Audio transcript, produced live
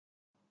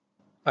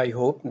I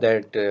hope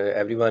that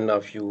every one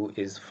of you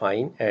is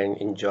fine and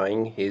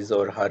enjoying his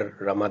or her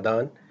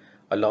Ramadan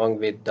along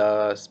with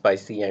the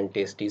spicy and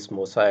tasty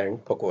samosa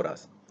and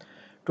pakoras.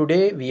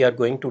 Today we are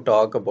going to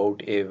talk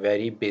about a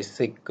very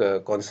basic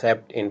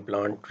concept in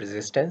plant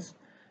resistance,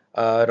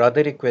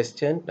 rather a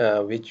question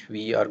which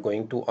we are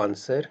going to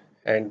answer,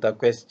 and the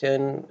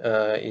question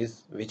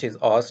is which is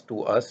asked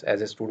to us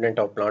as a student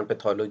of plant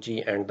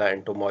pathology and the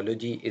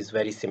entomology is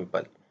very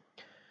simple,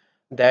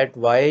 that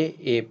why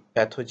a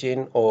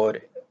pathogen or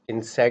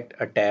insect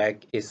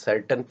attack a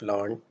certain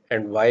plant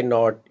and why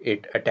not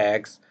it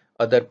attacks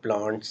other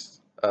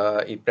plants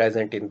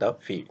present in the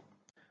field.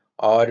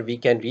 Or we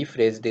can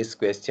rephrase this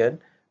question,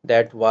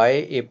 that why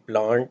a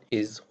plant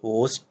is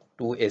host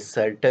to a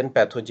certain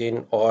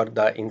pathogen or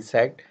the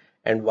insect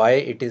and why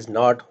it is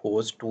not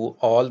host to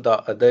all the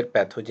other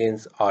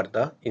pathogens or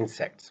the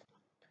insects.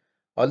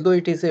 Although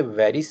it is a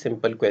very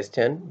simple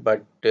question,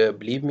 but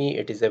believe me,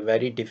 it is a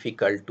very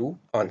difficult to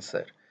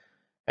answer.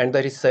 And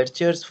the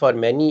researchers for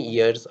many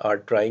years are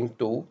trying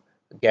to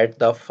get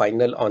the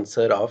final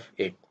answer of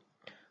it.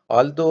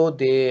 Although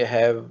they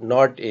have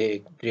not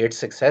a great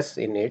success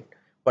in it,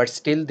 but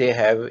still they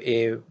have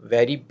a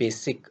very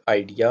basic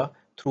idea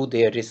through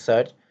their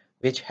research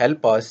which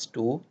help us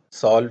to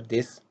solve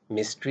this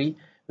mystery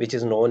which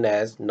is known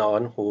as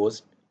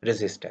non-host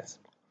resistance.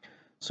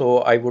 So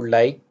I would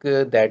like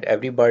that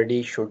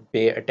everybody should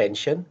pay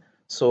attention.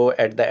 So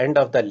at the end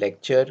of the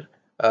lecture,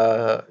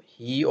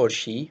 he or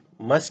she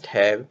must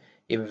have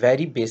a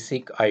very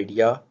basic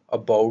idea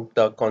about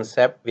the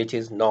concept which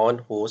is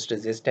non-host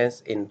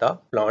resistance in the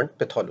plant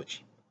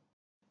pathology.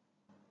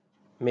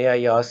 May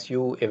I ask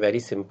you a very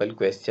simple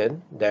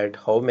question, that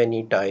how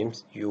many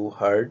times you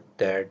heard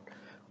that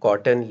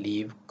cotton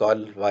leaf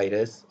gall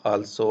virus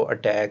also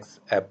attacks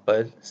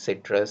apple,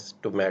 citrus,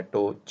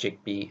 tomato,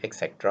 chickpea,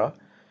 etc.,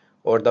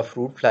 or the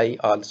fruit fly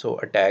also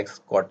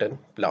attacks cotton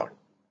plant?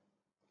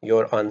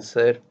 Your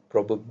answer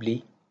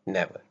probably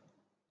never.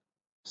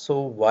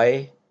 So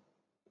why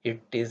it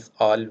is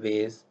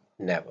always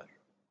never?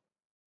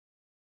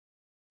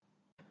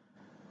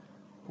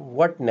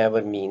 What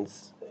never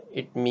means?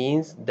 It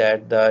means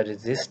that the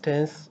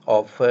resistance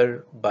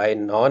offered by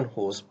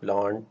non-host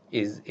plant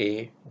is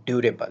a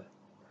durable.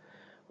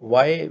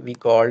 Why we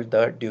call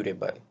the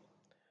durable?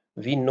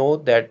 We know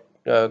that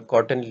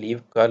cotton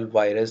leaf curl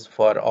virus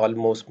for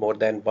almost more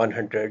than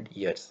 100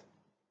 years.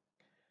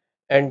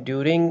 And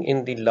during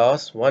in the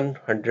last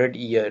 100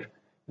 year,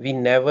 we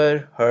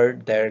never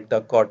heard that the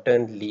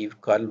cotton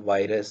leaf curl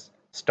virus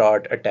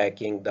start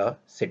attacking the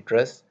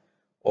citrus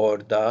or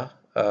the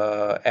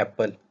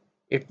apple.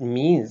 It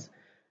means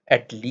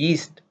at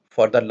least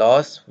for the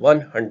last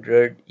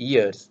 100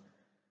 years,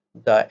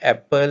 the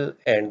apple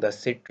and the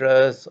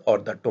citrus or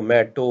the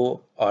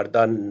tomato are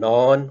the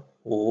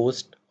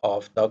non-host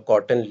of the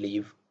cotton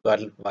leaf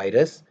curl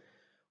virus,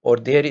 or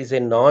there is a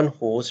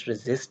non-host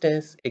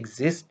resistance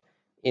exists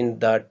in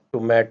the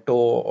tomato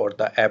or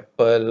the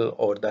apple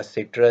or the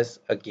citrus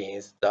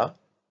against the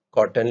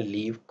cotton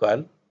leaf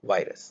curl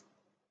virus.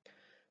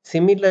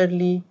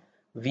 Similarly,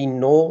 we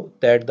know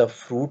that the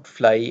fruit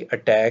fly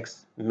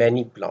attacks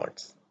many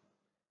plants,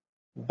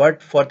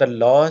 but for the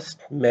last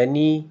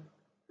many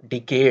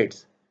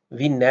decades,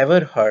 we never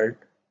heard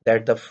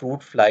that the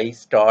fruit fly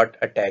start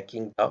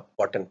attacking the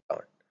cotton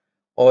plant.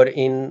 Or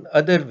in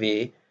other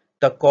way,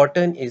 the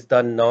cotton is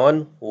the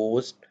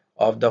non-host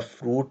of the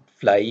fruit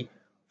fly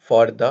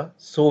for the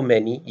so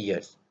many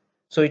years.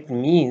 So it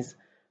means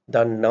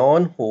the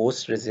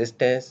non-host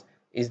resistance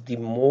is the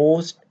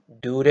most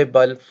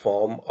durable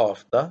form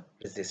of the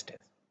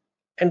resistance.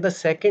 And the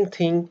second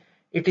thing,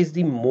 it is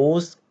the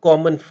most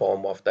common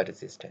form of the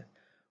resistance.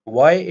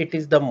 Why it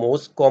is the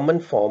most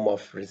common form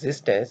of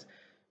resistance?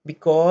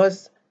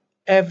 Because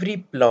every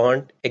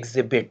plant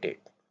exhibits it.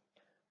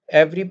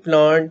 Every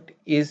plant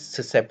is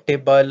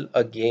susceptible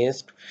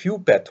against few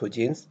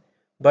pathogens,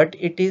 but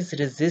it is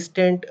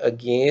resistant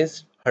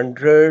against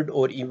hundred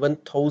or even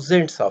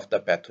thousands of the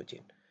pathogen.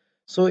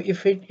 So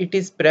if it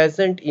is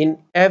present in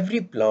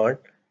every plant,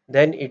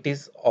 then it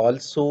is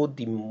also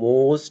the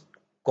most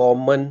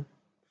common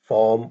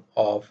form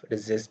of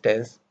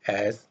resistance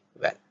as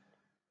well.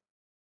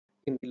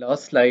 In the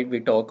last slide,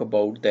 we talk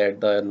about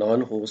that the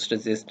non-host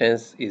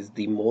resistance is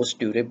the most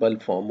durable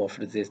form of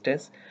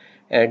resistance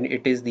and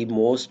it is the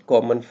most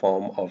common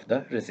form of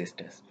the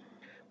resistance.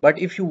 But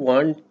if you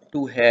want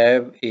to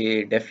have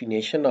a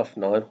definition of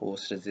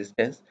non-host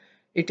resistance,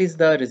 it is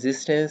the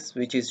resistance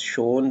which is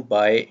shown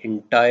by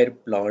entire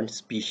plant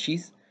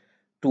species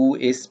to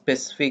a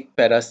specific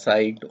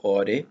parasite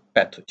or a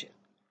pathogen.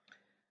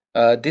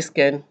 This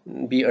can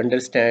be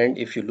understood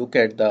if you look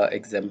at the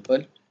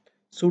example.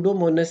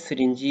 Pseudomonas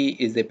syringae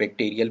is a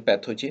bacterial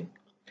pathogen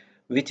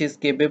which is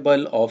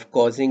capable of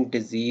causing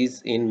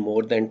disease in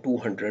more than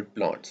 200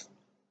 plants.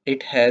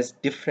 It has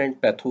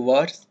different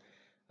pathovars.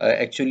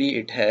 Actually,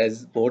 it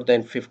has more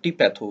than 50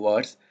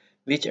 pathovars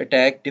which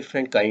attack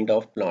different kind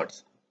of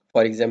plants.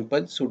 For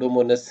example,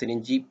 Pseudomonas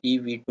syringae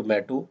PV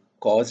tomato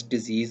cause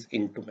disease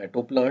in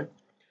tomato plant.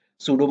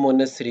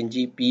 Pseudomonas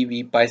syringae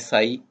PV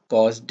psci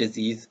cause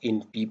disease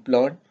in pea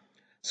plant.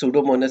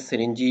 Pseudomonas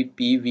syringae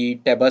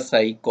PV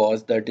tabaci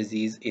cause the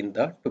disease in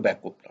the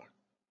tobacco plant.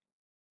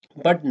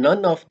 But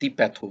none of the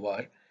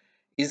pathovar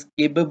is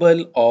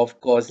capable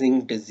of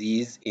causing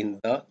disease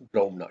in the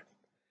groundnut.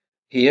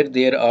 Here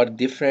there are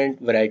different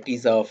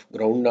varieties of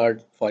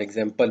groundnut, for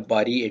example,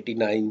 Bari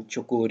 89,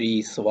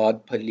 Chukori,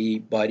 Swad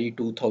Phali, Bari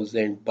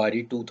 2000,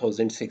 Bari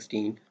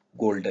 2016,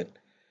 Golden.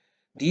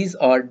 These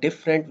are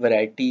different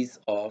varieties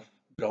of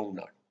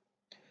groundnut.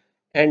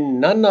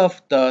 And none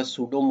of the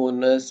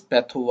Pseudomonas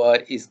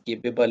pathovar is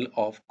capable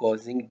of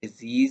causing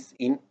disease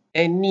in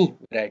any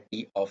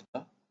variety of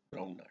the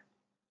groundnut.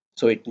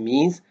 So it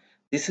means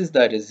this is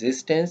the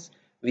resistance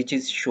which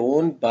is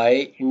shown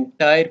by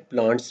entire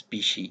plant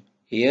species.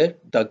 Here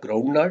the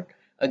groundnut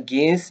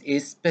against a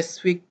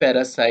specific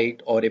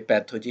parasite or a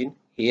pathogen.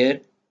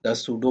 Here the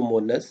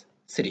Pseudomonas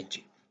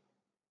syringae.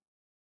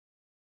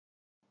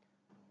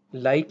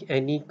 Like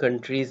any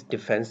country's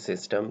defense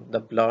system, the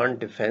plant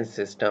defense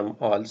system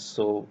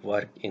also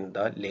work in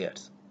the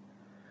layers.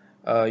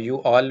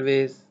 You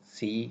always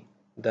see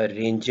the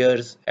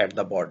rangers at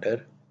the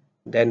border,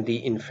 then the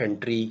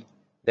infantry,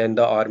 then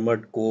the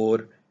armored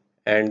corps,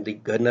 and the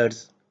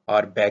gunners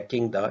are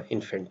backing the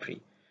infantry.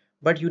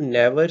 But you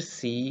never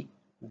see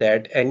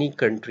that any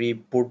country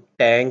put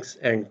tanks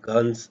and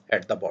guns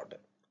at the border.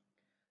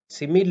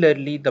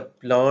 Similarly, the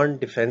plant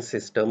defense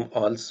system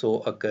also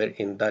occur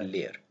in the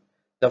layer.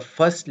 The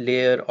first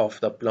layer of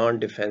the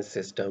plant defense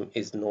system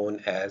is known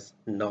as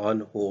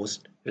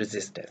non-host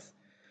resistance.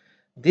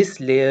 This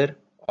layer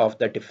of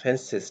the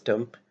defense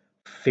system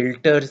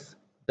filters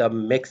the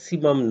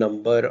maximum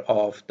number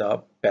of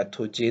the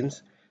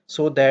pathogens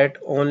so that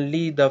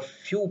only the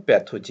few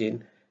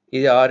pathogens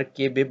are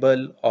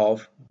capable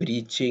of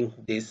breaching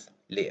this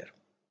layer.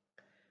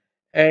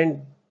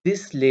 And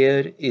this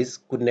layer is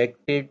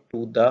connected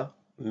to the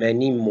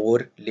many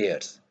more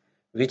layers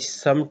which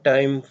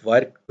sometimes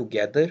work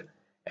together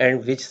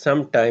and which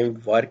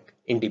sometimes work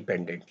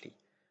independently,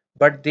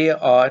 but they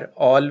are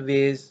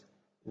always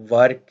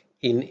work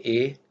in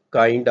a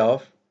kind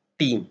of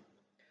team.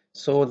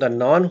 So the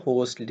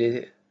non-host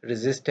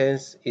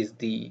resistance is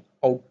the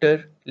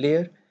outer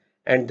layer,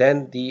 and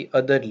then the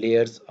other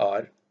layers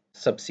are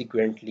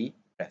subsequently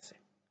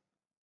present.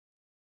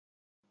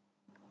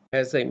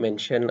 As I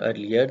mentioned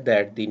earlier,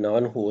 that the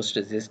non-host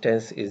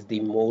resistance is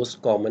the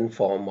most common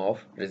form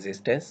of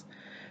resistance,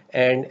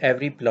 and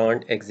every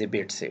plant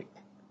exhibits it.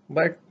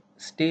 But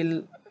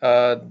still,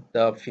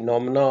 the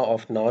phenomena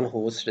of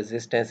non-host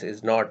resistance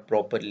is not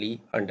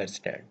properly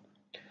understood.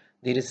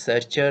 The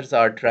researchers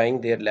are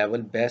trying their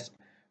level best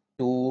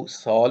to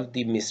solve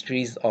the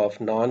mysteries of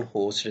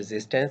non-host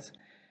resistance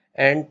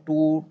and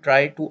to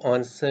try to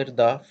answer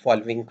the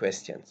following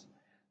questions.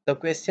 The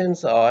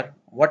questions are: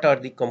 what are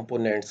the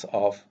components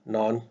of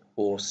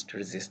non-host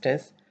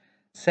resistance?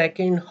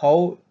 Second,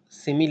 how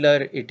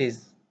similar it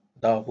is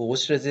the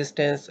host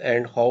resistance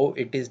and how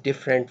it is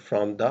different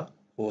from the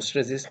host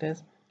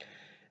resistance?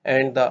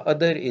 And the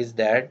other is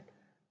that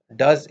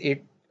does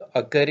it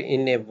occur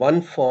in a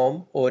one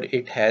form or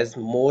it has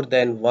more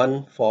than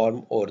one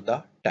form or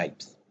the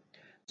types?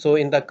 So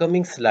in the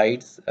coming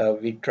slides,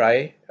 we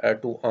try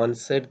to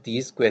answer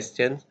these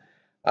questions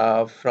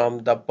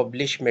from the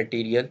published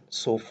material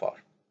so far.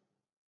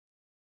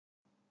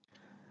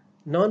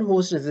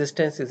 Non-host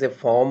resistance is a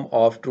form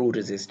of true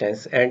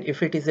resistance, and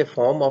if it is a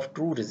form of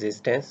true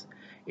resistance,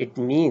 it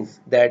means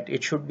that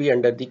it should be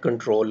under the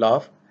control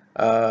of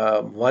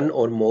one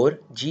or more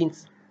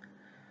genes.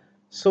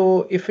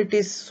 So if it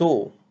is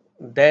so,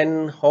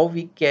 then how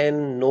we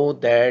can know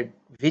that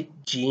which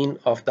gene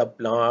of the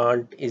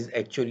plant is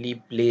actually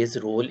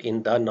plays role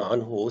in the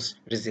non-host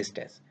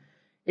resistance?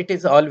 It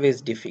is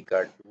always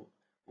difficult.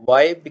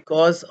 Why?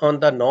 Because on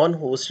the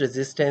non-host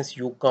resistance,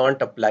 you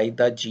can't apply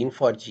the gene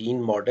for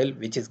gene model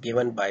which is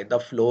given by the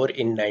Floor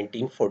in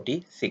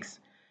 1946.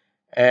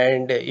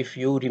 And if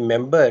you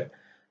remember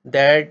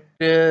that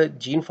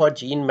gene for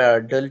gene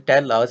model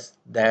tell us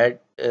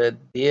that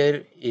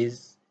there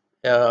is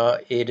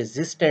a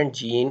resistant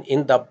gene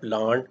in the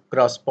plant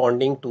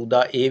corresponding to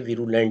the a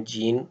virulent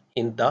gene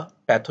in the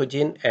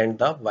pathogen and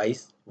the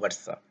vice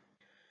versa.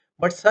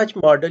 But such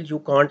model you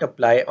can't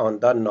apply on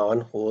the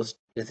non-host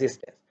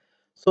resistance.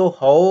 So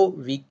how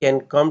we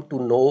can come to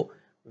know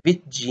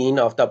which gene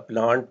of the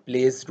plant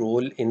plays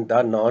role in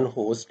the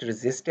non-host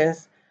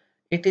resistance?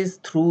 It is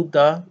through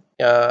the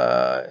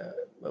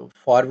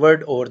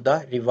forward or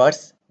the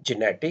reverse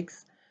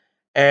genetics,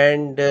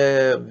 and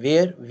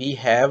where we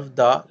have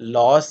the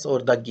loss or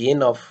the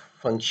gain of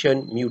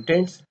function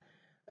mutants,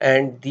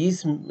 and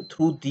these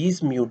through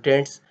these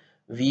mutants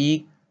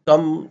we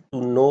come to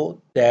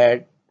know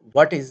that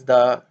what is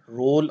the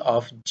role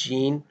of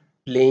gene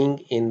playing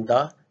in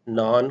the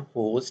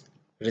non-host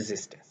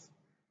resistance.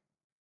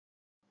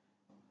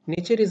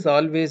 Nature is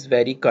always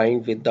very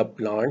kind with the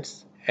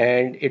plants,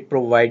 and it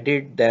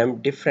provided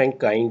them different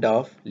kind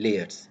of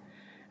layers,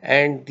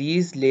 and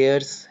these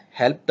layers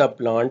help the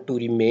plant to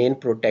remain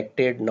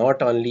protected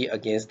not only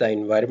against the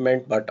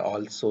environment but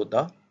also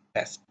the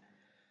pest.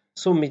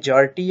 So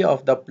majority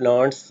of the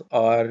plants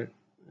are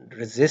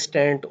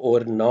resistant or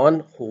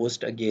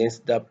non-host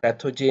against the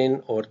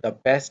pathogen or the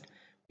pest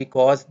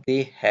because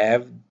they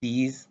have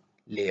these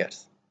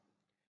layers.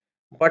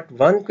 But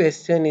one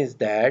question is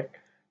that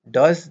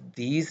does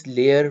these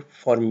layer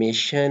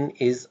formation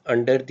is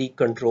under the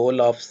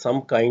control of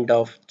some kind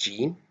of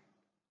gene?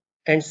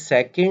 And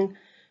second,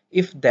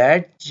 if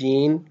that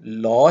gene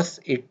lost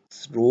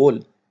its role,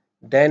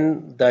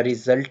 then the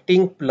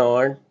resulting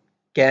plant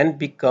can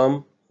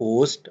become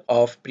host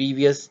of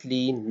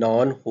previously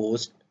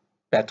non-host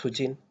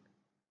pathogen.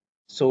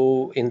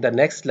 So in the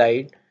next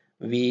slide,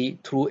 we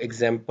through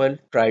example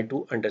try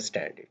to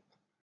understand it.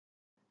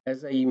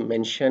 As I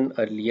mentioned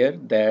earlier,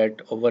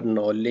 that our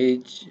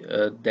knowledge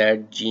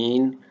that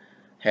gene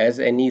has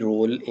any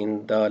role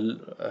in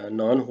the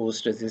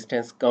non-host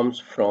resistance comes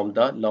from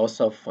the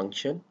loss of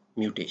function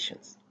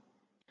mutations.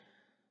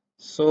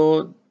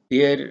 So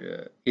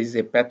there is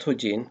a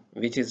pathogen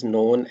which is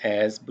known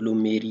as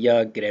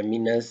Plumeria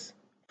gramineus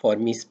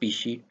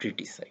formispecies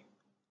triticide.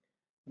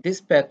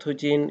 This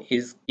pathogen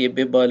is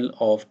capable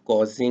of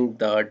causing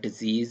the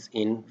disease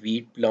in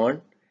wheat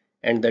plant,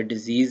 and the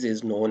disease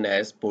is known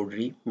as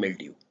powdery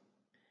mildew.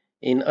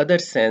 In other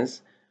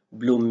sense,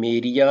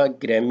 Plumeria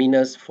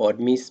gramineus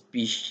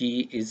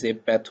formispecies is a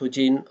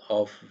pathogen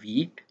of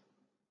wheat,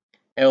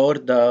 or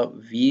the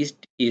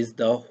wheat is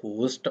the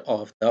host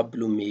of the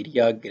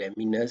Plumeria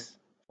gramineus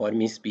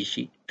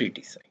formispecies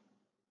triticide.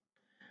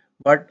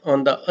 But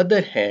on the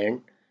other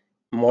hand,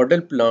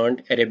 model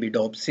plant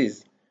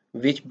Arabidopsis,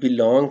 which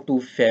belong to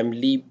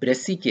family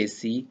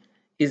Brassicaceae,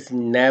 is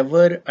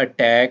never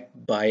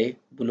attacked by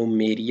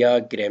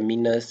Plumeria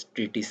gramineus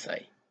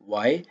triticide.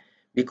 Why?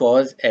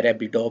 Because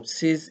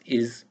Arabidopsis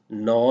is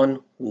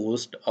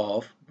non-host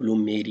of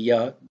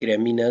Plumeria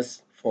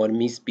gramineus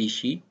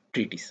formispecies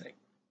triticide.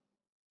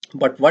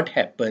 But what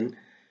happened?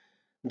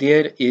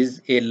 There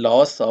is a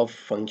loss of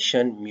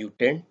function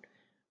mutant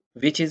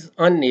which is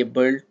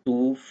unable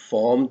to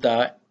form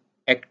the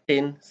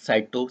actin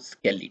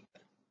cytoskeleton.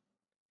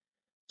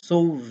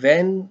 So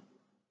when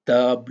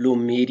the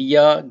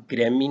Plumeria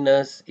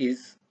gramineus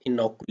is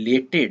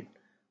inoculated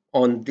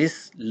on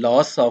this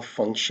loss of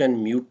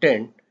function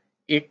mutant,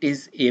 it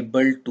is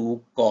able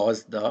to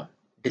cause the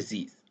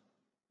disease.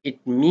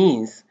 It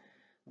means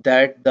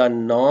that the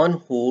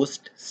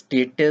non-host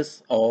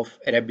status of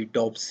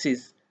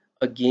Arabidopsis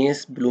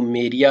against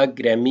Plumeria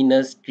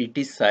gramineus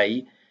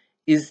triticide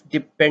is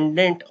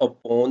dependent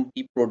upon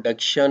the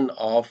production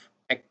of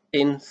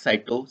actin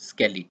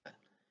cytoskeleton.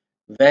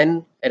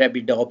 When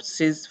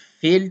Arabidopsis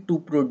fail to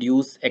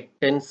produce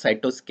actin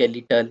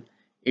cytoskeleton,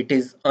 it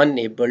is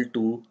unable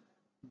to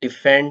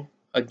defend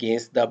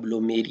against the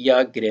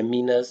Plumeria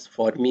gramineus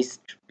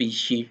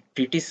formispecies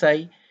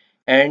triticide,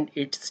 and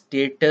its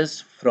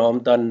status from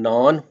the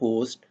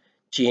non-host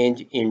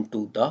change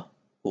into the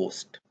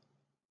host.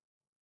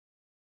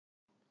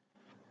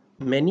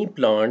 Many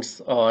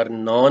plants are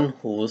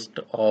non-host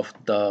of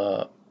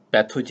the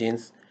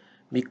pathogens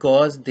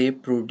because they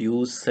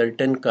produce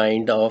certain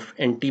kind of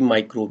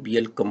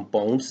antimicrobial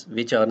compounds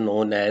which are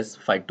known as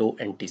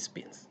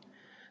phytoantispins.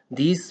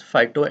 These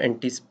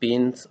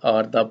phytoantispins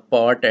are the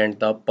part and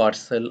the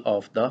parcel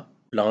of the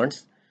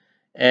plants,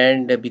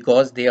 and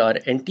because they are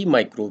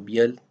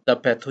antimicrobial, the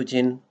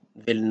pathogen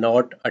will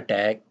not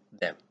attack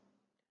them.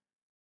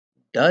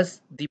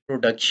 Does the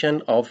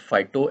production of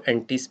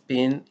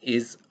phytoantispin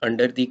is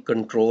under the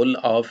control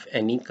of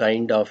any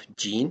kind of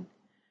gene?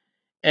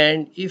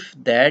 And if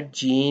that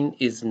gene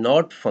is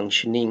not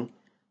functioning,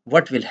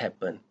 what will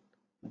happen?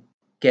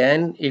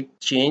 Can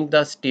it change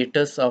the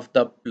status of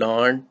the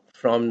plant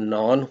from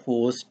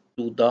non-host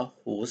to the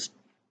host?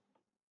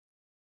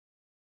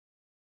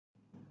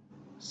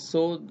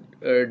 So,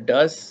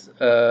 does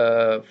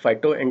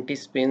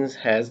phytoantispins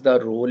has the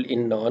role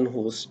in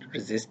non-host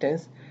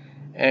resistance?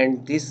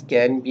 And this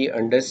can be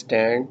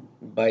understood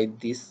by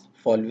this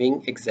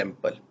following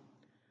example.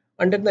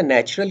 Under the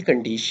natural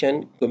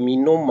condition,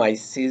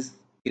 Gomminomyces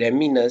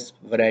gramineus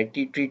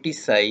variety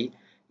triticide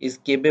is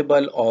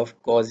capable of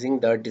causing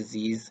the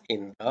disease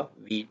in the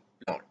wheat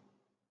plant.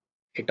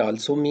 It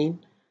also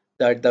means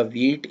that the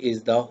wheat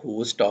is the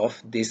host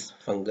of this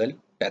fungal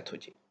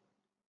pathogen.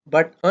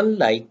 But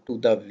unlike to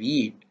the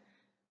wheat,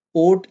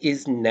 oat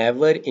is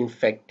never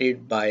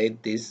infected by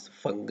this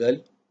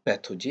fungal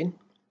pathogen,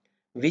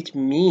 which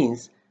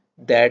means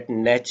that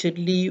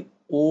naturally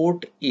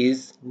oat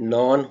is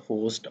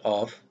non-host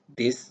of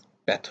this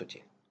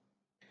pathogen.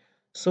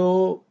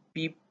 So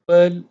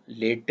people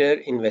later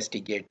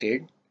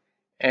investigated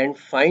and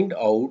find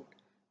out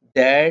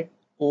that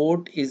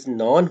oat is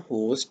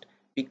non-host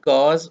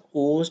because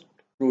oat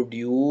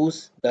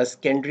produce the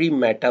secondary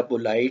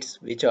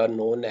metabolites which are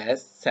known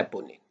as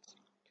saponin,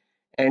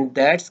 and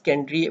that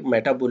secondary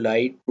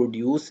metabolite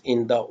produced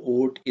in the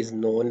oat is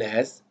known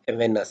as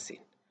evanescin.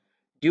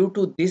 Due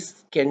to this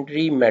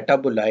secondary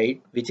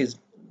metabolite, which is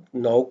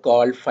now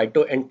called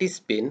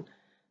phytoantispin,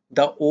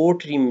 the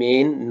oat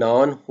remain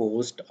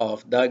non-host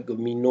of the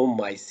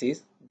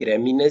Gomminomyces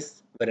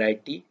gramineus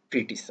variety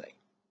triticide.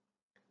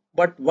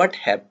 But what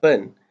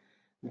happened?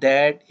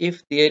 that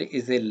if there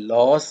is a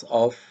loss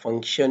of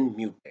function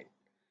mutant,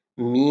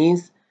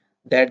 means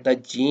that the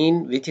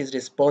gene which is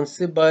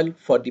responsible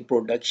for the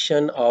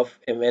production of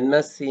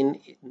evanescin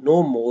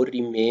no more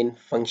remain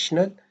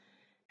functional,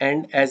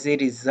 and as a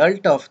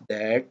result of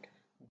that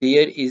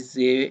there is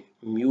a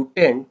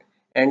mutant,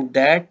 and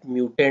that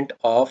mutant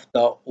of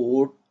the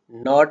oat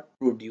not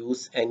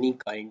produce any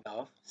kind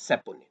of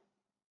saponin.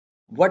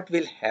 What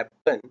will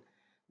happen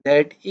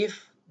that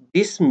if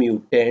this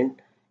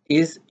mutant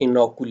is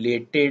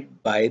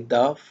inoculated by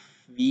the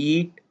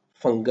wheat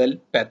fungal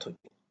pathogen,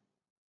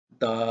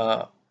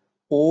 the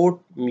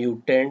oat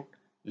mutant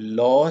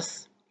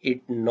lost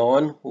its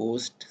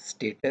non-host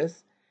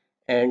status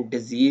and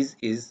disease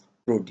is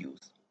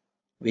produced,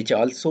 which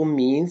also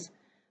means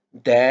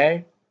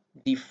that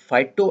the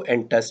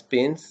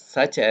phytoanthropins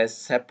such as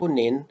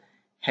saponin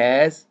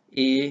has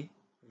a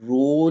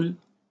role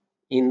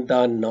in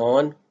the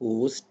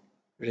non-host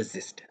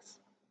resistance.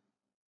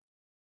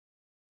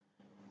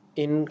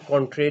 In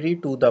contrary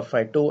to the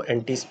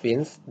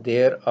phytoantispins,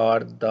 there are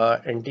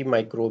the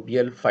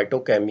antimicrobial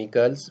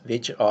phytochemicals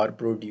which are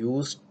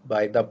produced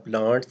by the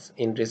plants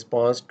in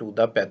response to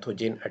the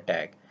pathogen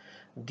attack.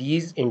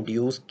 These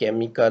induced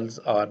chemicals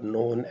are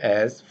known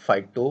as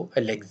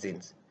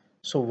phytoalexins.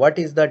 So what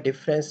is the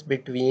difference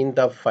between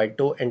the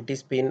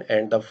phytoantispin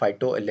and the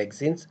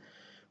phytoalexins?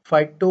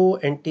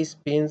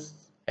 Phytoantispins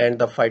and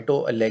the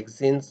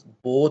phytoalexins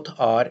both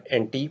are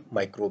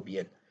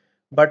antimicrobial.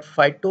 But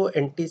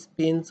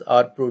phytoantispins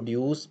are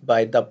produced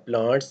by the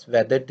plants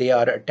whether they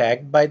are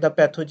attacked by the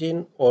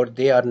pathogen or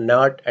they are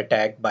not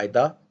attacked by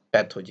the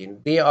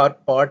pathogen. They are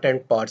part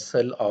and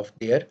parcel of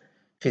their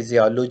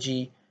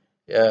physiology,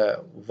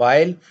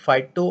 while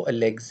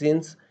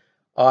phytoalexins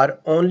are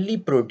only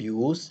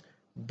produced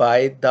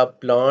by the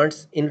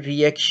plants in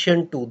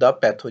reaction to the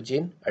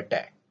pathogen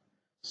attack.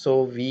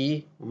 So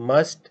we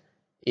must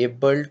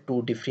able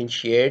to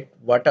differentiate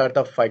what are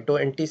the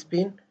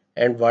phytoantispin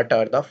and what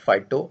are the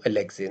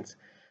phytoalexins.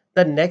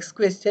 The next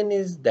question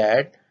is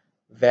that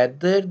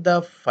whether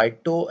the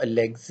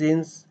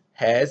phytoalexins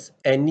has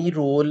any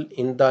role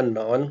in the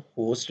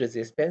non-host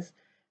resistance,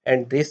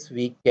 and this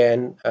we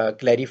can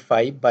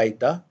clarify by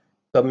the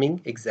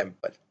coming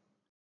example.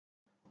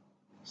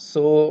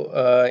 So,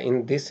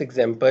 in this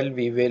example,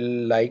 we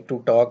will like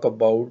to talk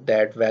about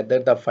that whether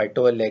the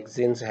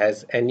phytoalexins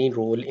has any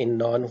role in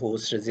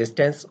non-host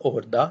resistance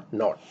or the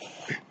not.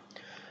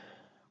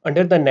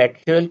 Under the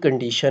natural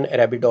condition,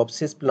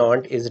 Arabidopsis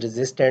plant is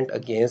resistant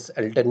against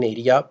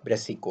Alternaria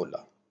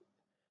brassicola.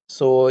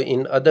 So,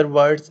 in other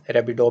words,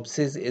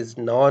 Arabidopsis is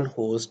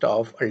non-host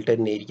of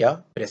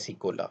Alternaria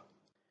brassicola.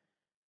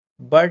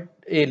 But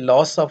a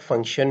loss of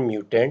function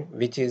mutant,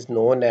 which is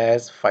known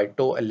as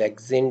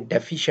phytoalexin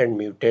deficient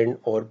mutant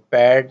or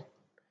PAD,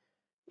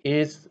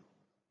 is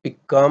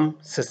become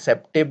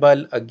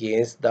susceptible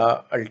against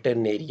the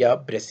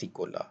Alternaria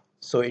brassicola.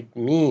 So it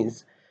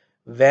means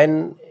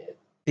when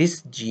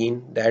this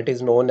gene that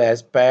is known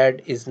as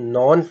PAD is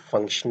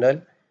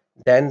non-functional,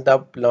 then the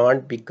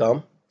plant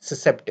become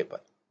susceptible.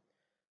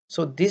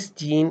 So this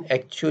gene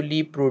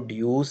actually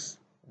produce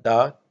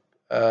the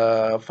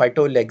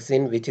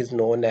phytolexin which is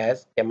known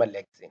as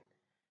camelexin,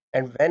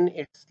 and when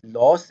it's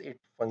lost its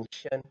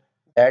function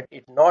that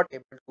it not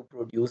able to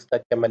produce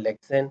the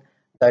camelexin,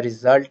 the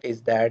result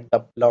is that the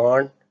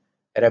plant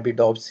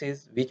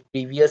Arabidopsis which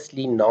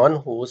previously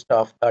non-host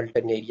of the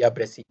Alternaria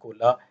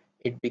brassicola,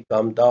 it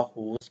become the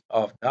host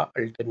of the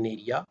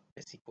Alternaria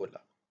brassicola.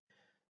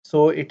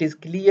 So it is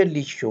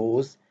clearly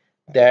shows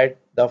that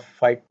the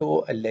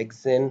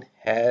phytoalexin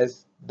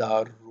has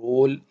the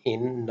role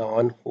in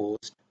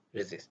non-host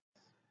resistance.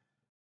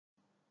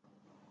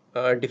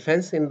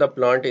 Defense in the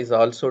plant is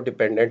also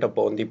dependent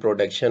upon the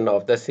production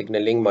of the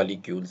signaling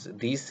molecules.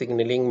 These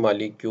signaling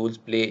molecules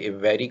play a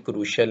very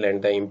crucial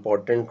and the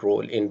important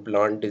role in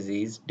plant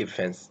disease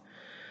defense,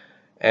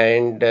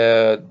 and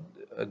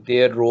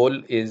their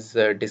role is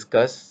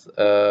discussed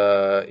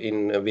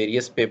in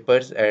various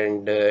papers,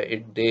 and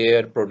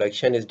their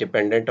production is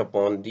dependent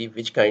upon the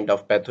which kind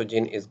of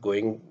pathogen is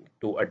going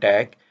to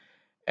attack,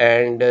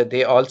 and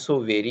they also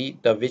vary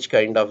the which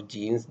kind of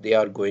genes they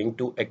are going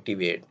to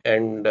activate,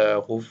 and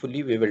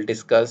hopefully we will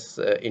discuss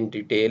in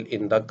detail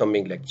in the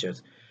coming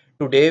lectures.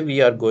 Today we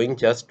are going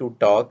just to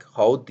talk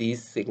how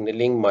these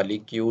signaling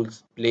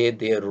molecules play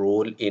their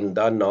role in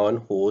the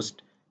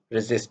non-host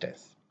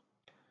resistance.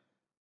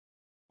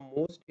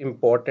 Most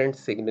important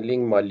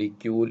signaling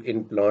molecule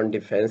in plant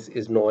defense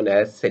is known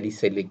as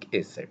salicylic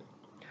acid.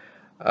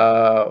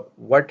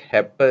 What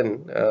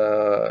happen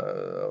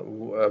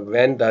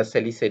when the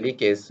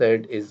salicylic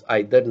acid is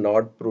either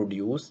not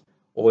produced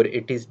or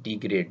it is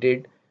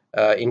degraded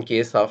in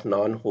case of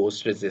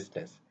non-host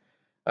resistance.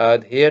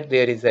 Here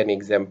there is an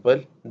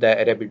example. The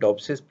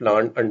Arabidopsis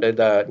plant under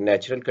the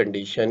natural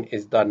condition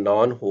is the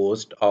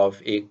non-host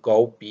of a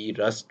cowpea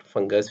rust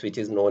fungus which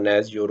is known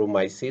as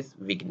Euromyces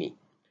vigni.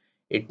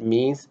 It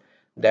means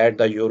that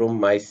the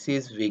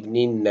Euromyces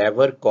vigni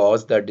never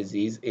caused the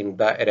disease in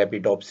the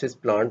Arabidopsis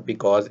plant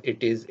because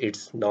it is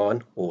its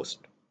non-host.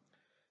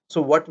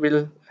 So what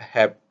will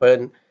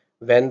happen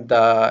when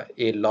the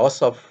a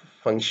loss of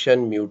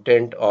function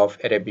mutant of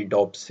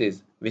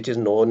Arabidopsis, which is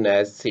known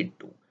as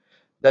SID2.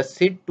 The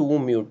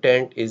SID2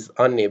 mutant is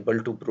unable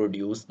to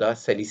produce the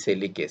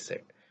salicylic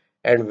acid.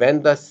 And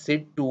when the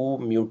SID2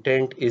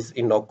 mutant is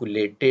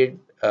inoculated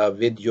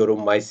with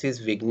Euromyces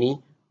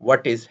vigni,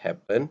 what is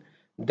happen?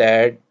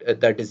 That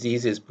the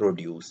disease is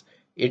produced.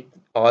 It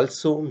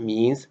also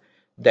means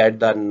that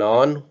the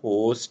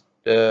non-host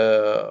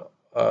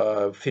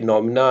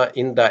phenomena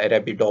in the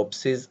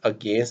Arabidopsis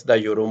against the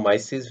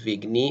Euromyces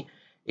vigni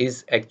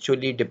is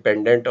actually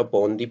dependent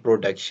upon the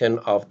production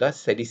of the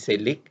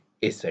salicylic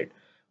acid.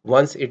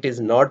 Once it is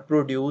not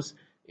produced,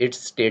 its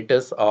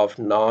status of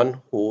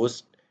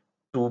non-host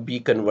to be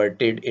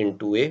converted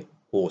into a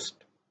host.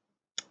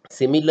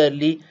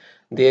 Similarly,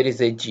 there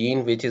is a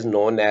gene which is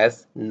known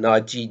as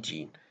Naji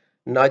gene.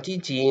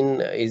 Naji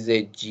gene is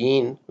a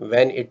gene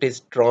when it is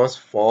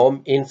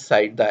transformed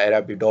inside the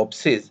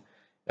Arabidopsis.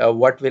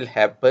 What will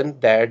happen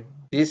that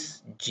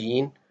this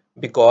gene,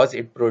 because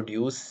it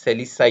produces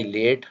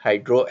salicylate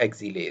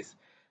hydroxylase,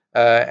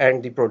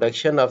 and the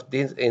production of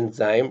this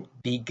enzyme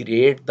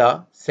degrade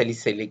the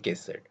salicylic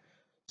acid.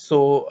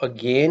 So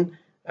again,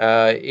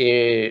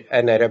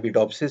 an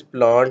Arabidopsis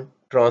plant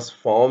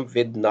transformed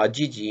with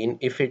Naji gene,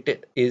 if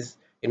it is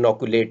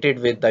inoculated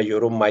with the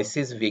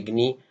Euromyces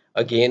vigni,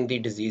 again the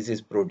disease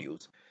is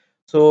produced.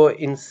 So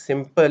in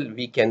simple,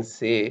 we can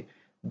say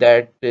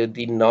that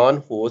the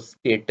non-host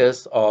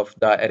status of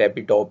the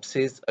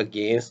Arabidopsis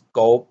against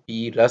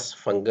cowpea rust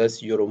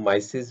fungus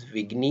Euromyces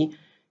vigni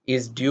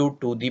is due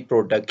to the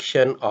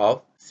production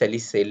of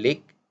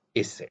salicylic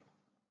acid.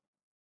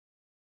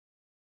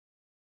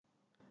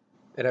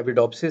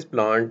 Arabidopsis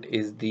plant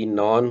is the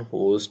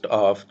non-host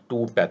of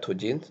two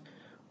pathogens.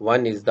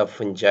 One is the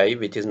fungi,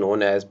 which is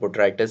known as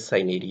Botrytis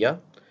cinerea,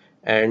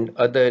 and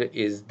other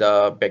is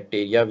the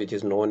bacteria, which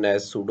is known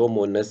as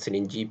Pseudomonas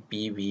syringae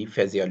PV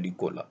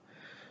fasciolicola.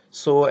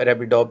 So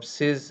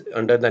Arabidopsis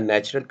under the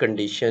natural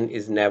condition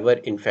is never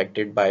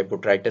infected by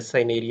Botrytis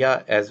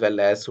cinerea as well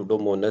as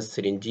Pseudomonas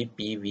syringae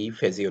PV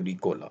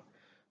fasciolicola.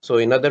 So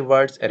in other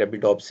words,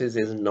 Arabidopsis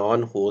is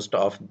non-host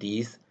of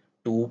these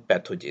two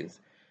pathogens.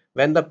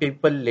 When the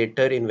people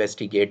later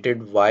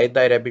investigated why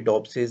the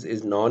Arabidopsis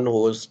is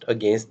non-host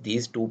against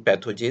these two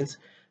pathogens,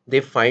 they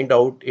find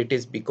out it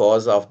is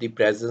because of the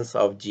presence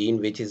of gene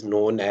which is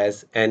known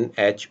as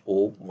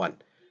NHO1.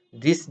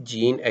 This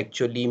gene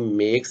actually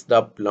makes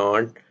the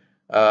plant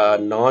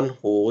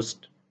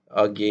non-host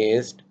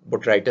against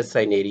Botrytis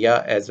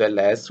cinerea as well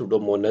as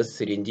Pseudomonas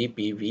syringae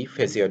PV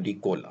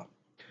fasciolicola.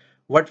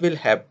 What will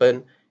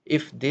happen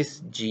if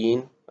this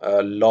gene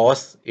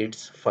lost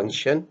its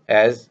function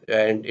as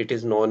and it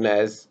is known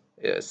as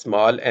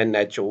small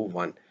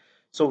nho1.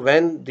 So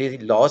when the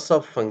loss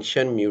of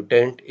function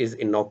mutant is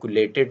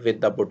inoculated with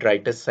the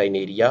Botrytis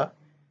cinerea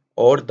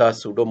or the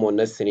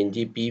Pseudomonas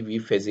syringae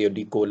PV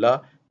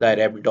fasciolicola, the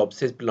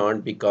Arabidopsis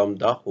plant become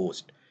the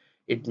host.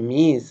 It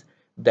means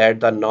that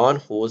the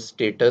non-host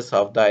status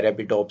of the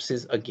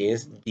Arabidopsis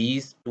against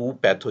these two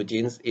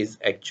pathogens is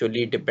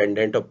actually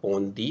dependent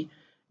upon the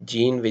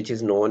gene which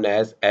is known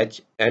as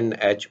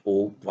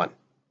HNHO1.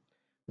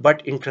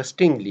 But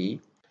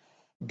interestingly,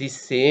 the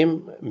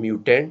same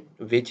mutant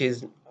which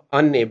is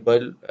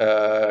unable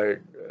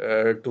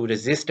to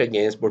resist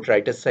against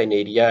Botrytis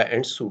cinerea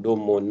and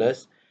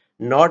Pseudomonas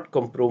not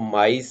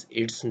compromise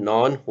its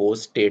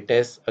non-host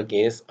status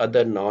against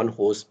other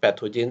non-host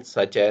pathogens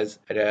such as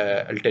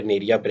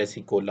Alternaria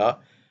brassicola,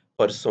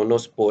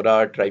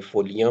 Personospora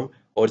trifolium,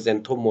 or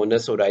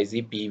Xanthomonas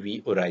oryzae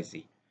PV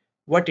oryzae.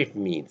 What it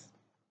means?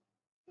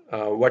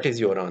 What is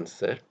your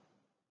answer?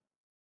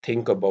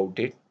 Think about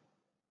it.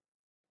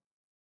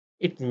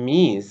 It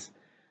means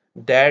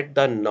that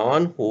the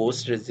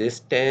non-host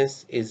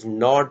resistance is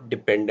not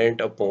dependent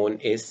upon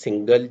a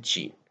single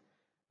gene.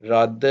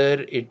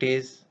 Rather, it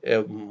is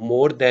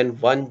more than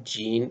one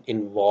gene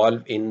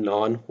involved in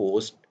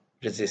non-host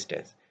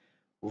resistance.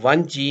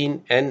 One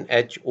gene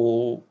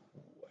NHO1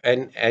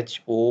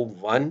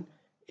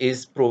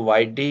 is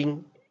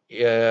providing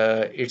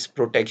its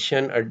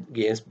protection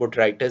against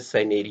Botrytis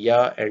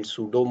cinerea and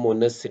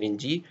Pseudomonas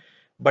syringae,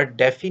 but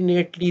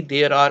definitely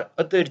there are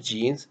other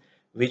genes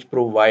which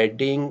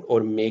providing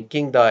or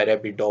making the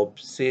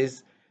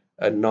Arabidopsis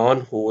a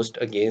non-host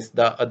against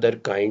the other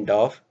kind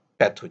of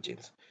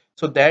pathogens.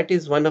 So that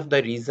is one of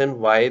the reason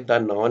why the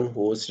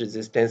non-host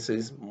resistance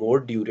is more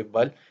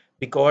durable,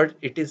 because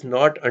it is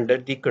not under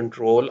the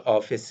control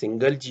of a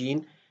single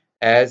gene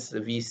as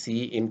we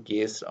see in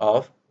case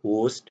of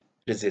host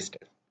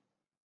resistance.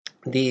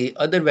 The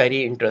other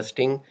very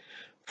interesting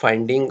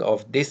finding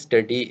of this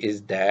study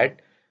is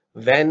that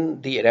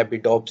when the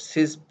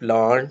Arabidopsis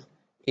plant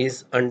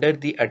is under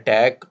the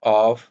attack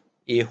of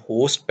a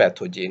host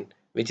pathogen,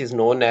 which is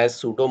known as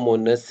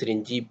Pseudomonas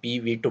syringae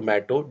PV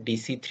tomato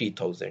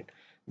DC3000,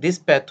 this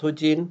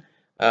pathogen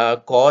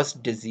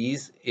caused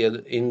disease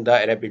in the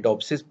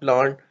Arabidopsis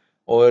plant,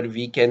 or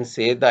we can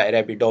say the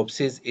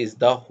Arabidopsis is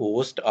the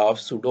host of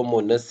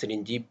Pseudomonas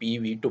syringae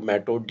PV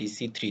tomato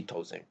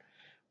DC3000.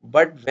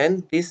 But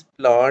when this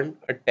plant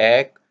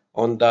attack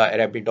on the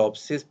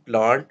Arabidopsis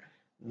plant,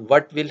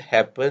 what will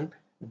happen?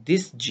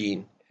 This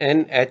gene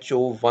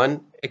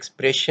NHO1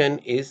 expression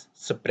is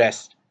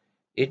suppressed.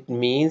 It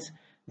means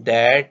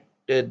that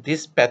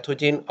this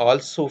pathogen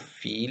also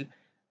feel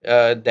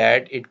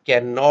that it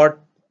cannot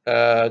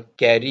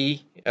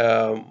carry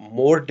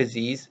more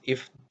disease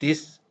if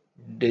this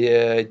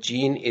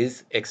gene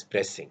is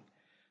expressing.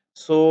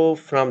 So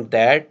from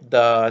that,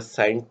 the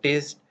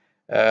scientists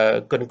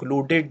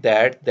concluded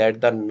that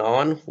the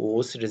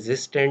non-host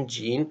resistant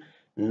gene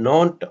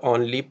not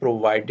only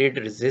provided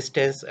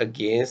resistance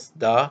against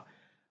the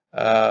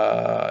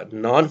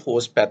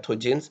non-host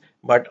pathogens,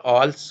 but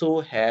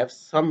also have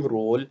some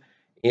role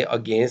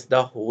against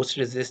the host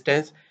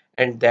resistance,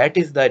 and that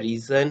is the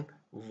reason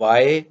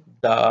why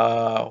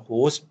the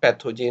host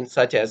pathogens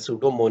such as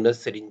Pseudomonas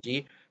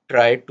syringae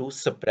try to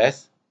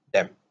suppress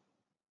them.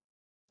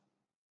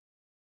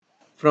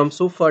 From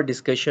so far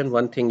discussion,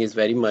 one thing is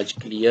very much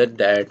clear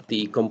that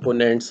the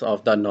components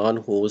of the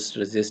non-host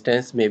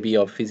resistance may be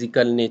of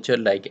physical nature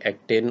like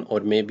actin,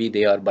 or maybe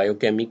they are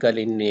biochemical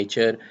in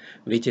nature,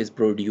 which is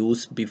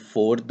produced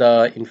before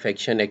the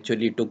infection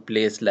actually took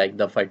place like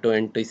the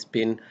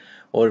phytoantispin,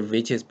 or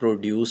which is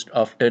produced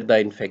after the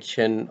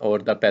infection or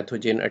the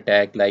pathogen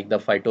attack like the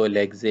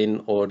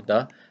phytoalexin or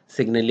the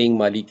signaling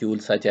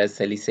molecules such as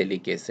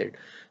salicylic acid.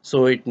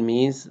 So it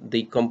means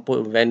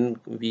when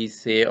we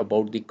say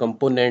about the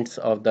components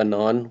of the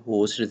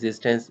non-host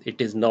resistance, it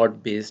is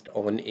not based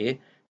on a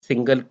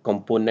single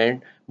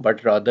component,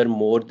 but rather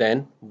more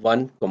than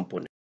one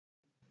component.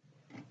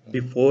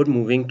 Before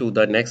moving to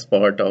the next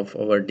part of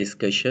our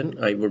discussion,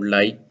 I would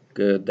like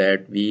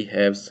that we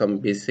have some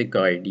basic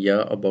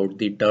idea about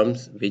the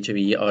terms which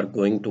we are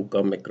going to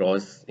come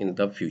across in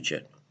the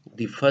future.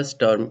 The first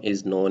term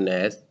is known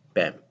as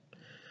PAM.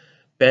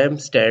 PAM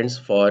stands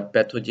for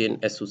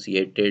pathogen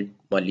associated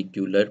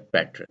molecular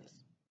patterns.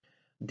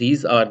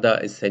 These are the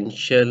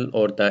essential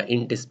or the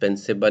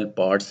indispensable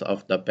parts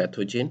of the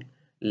pathogen,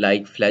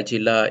 like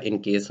flagella in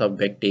case of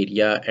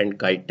bacteria and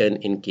chitin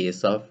in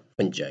case of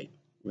fungi.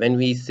 When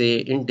we say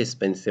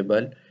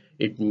indispensable,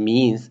 it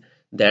means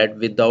that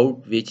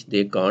without which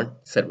they can't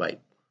survive.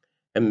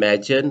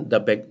 Imagine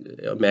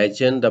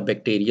the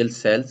bacterial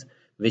cells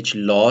which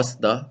lost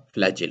the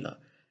flagella,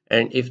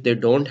 and if they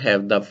don't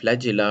have the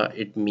flagella,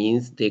 it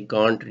means they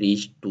can't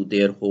reach to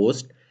their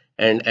host,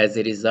 and as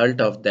a result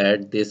of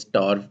that, they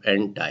starve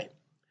and die.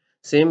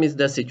 Same is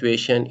the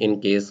situation in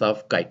case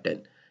of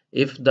chitin.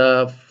 If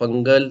the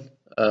fungal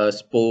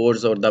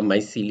spores or the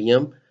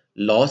mycelium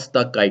lost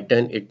the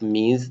chitin, it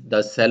means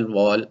the cell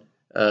wall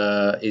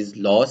is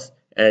lost,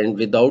 and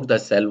without the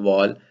cell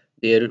wall,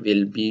 there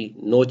will be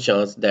no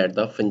chance that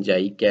the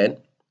fungi can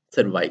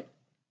survive.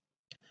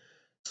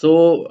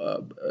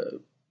 So,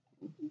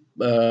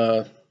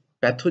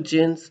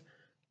 pathogens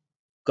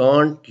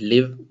can't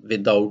live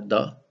without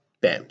the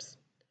PAMs.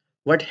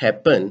 What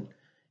happen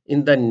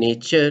in the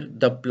nature,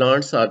 the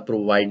plants are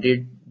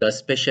provided the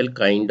special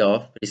kind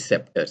of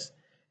receptors,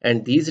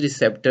 and these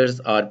receptors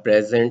are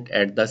present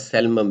at the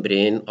cell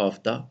membrane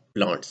of the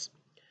plants,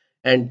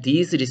 and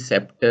these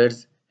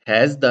receptors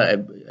have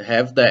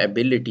the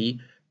ability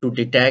to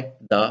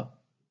detect the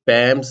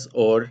PAMs,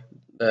 or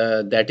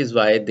that is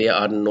why they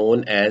are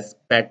known as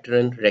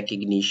pattern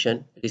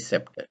recognition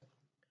receptor,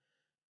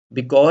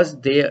 because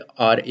they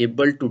are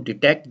able to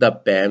detect the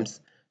PAMs,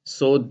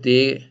 so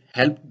they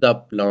help the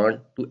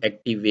plant to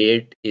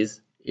activate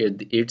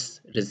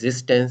its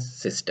resistance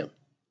system.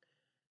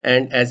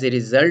 And as a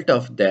result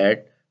of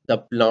that, the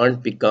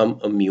plant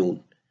become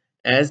immune.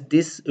 As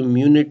this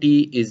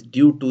immunity is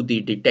due to the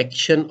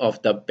detection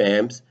of the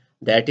PAMs,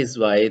 that is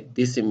why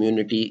this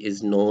immunity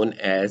is known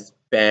as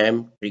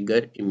PAM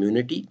trigger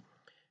immunity,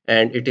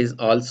 and it is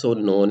also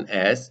known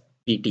as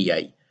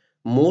PTI.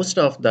 Most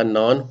of the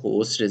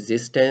non-host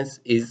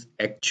resistance is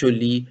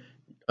actually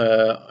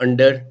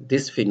under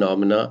this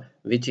phenomena,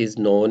 which is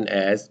known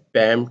as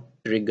PAM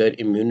trigger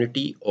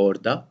immunity or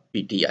the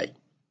PTI.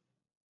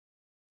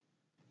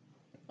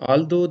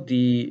 Although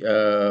the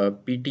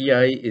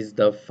PTI is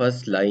the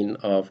first line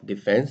of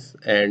defense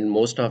and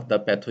most of the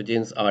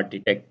pathogens are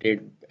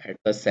detected at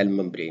the cell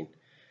membrane,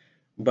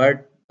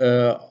 but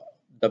the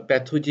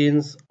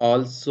pathogens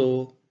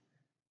also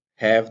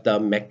have the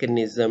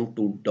mechanism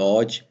to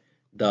dodge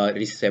the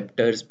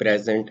receptors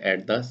present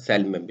at the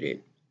cell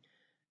membrane,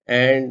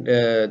 and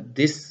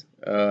this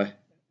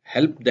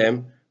help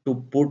them to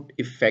put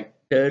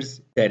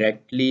effectors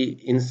directly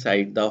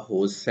inside the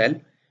host cell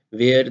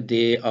where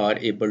they are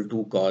able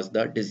to cause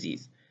the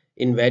disease.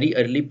 In very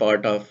early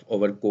part of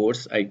our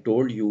course, I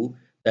told you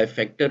the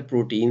effector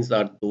proteins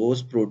are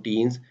those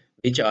proteins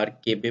which are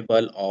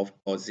capable of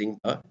causing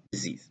the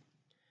disease.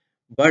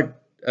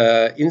 But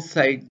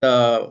inside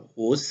the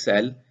host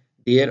cell,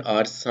 there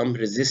are some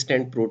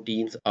resistant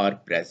proteins are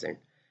present.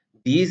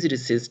 These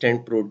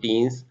resistant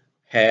proteins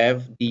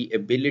have the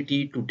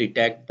ability to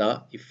detect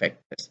the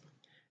effectors.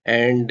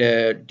 And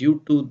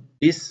due to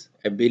this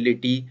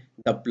ability,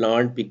 the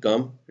plant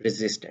become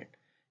resistant.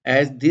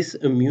 As this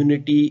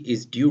immunity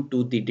is due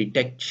to the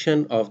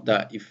detection of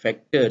the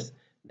effectors,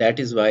 That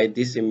is why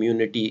this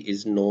immunity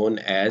is known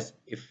as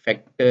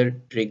effector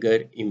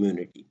trigger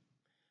immunity.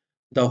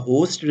 The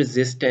host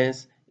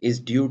resistance is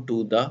due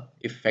to the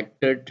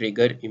effector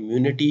trigger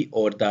immunity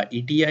or the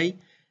ETI,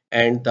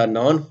 and the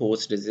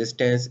non-host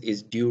resistance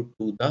is due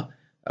to the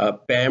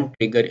PAM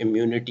trigger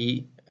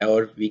immunity,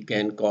 or we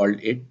can call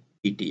it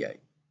PTI.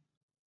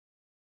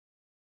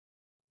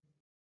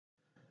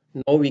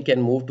 Now we can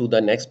move to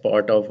the next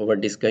part of our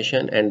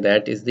discussion, and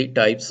that is the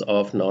types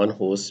of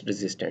non-host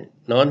resistance.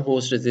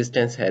 Non-host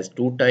resistance has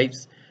two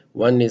types.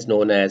 One is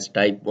known as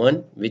type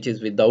 1, which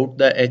is without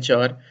the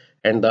HR,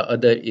 and the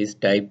other is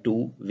type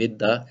 2 with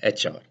the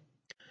HR.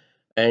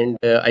 And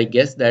I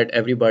guess that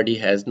everybody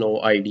has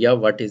no idea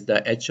what is the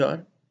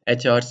HR.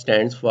 HR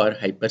stands for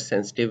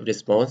hypersensitive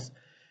response,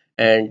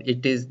 and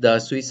it is the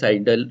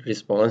suicidal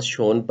response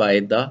shown by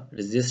the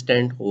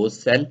resistant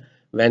host cell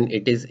when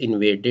it is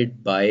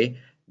invaded by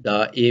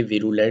the a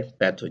virulent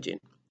pathogen.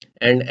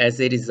 And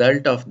as a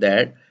result of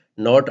that,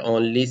 not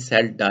only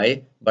cell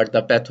die, but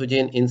the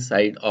pathogen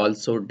inside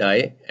also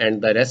die,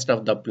 and the rest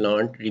of the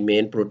plant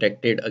remain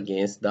protected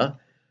against the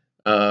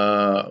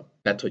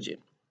pathogen.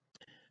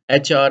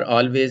 HR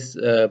always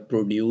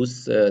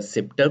produce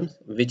symptoms,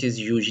 which is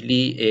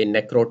usually a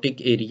necrotic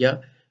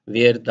area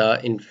where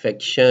the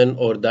infection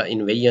or the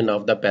invasion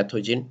of the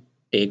pathogen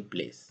take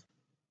place.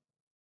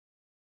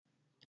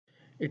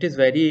 It is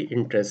very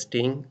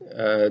interesting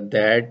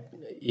that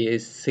a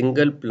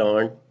single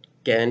plant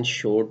can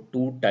show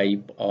two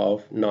type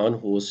of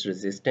non-host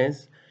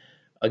resistance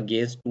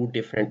against two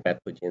different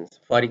pathogens.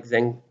 For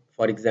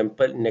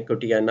example,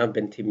 Nicotiana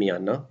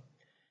benthamiana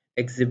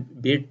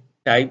exhibit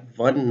type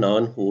 1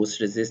 non-host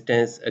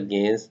resistance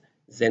against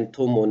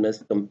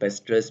Xanthomonas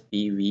campestris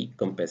PV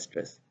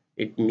campestris.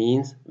 It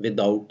means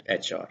without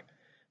HR.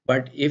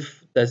 But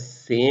if the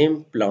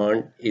same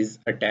plant is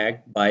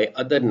attacked by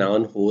other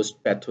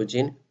non-host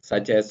pathogen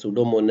such as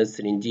Pseudomonas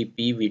syringae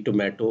PV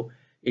tomato,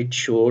 it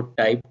showed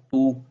type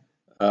 2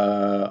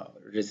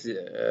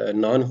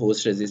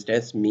 non-host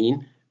resistance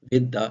mean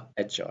with the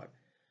HR.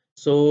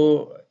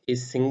 So a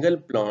single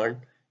plant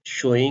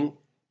showing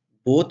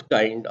both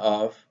kind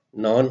of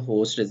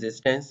non-host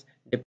resistance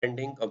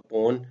depending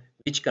upon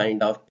which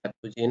kind of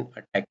pathogen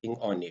attacking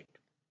on it.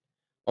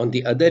 On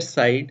the other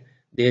side,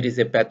 there is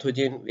a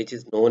pathogen which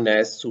is known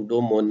as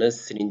Pseudomonas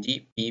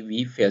syringae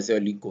PV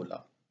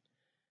fasciolicola.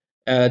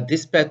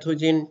 This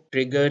pathogen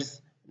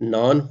triggers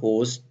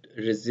non-host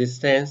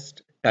resistance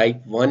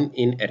type 1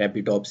 in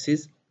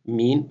Arabidopsis,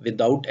 mean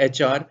without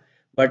HR,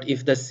 but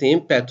if the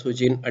same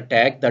pathogen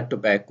attack the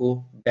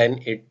tobacco, then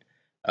it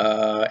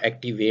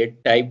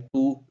activate type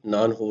 2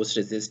 non-host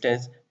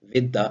resistance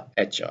with the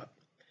HR.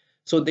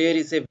 So there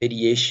is a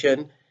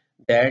variation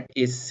that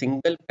a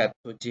single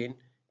pathogen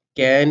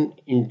can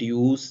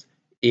induce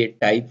a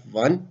type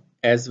 1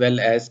 as well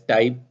as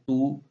type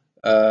 2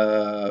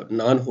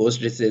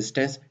 non-host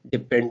resistance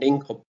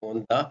depending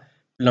upon the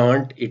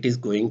plant it is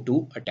going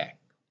to attack.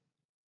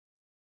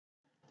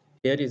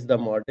 Here is the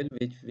model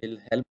which will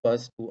help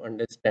us to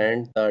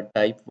understand the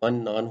type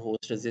 1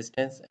 non-host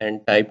resistance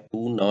and type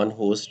 2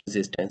 non-host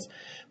resistance.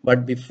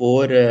 But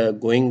before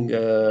going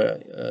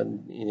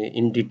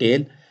in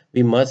detail,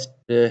 we must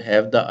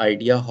have the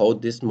idea how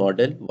this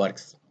model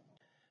works.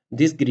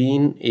 This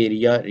green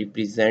area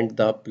represents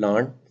the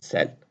plant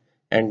cell,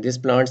 and this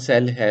plant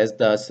cell has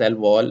the cell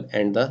wall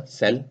and the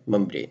cell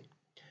membrane.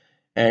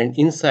 And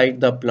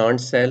inside the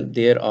plant cell,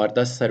 there are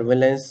the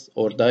surveillance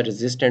or the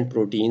resistant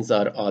proteins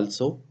are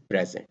also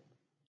present.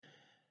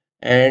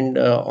 And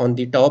on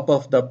the top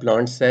of the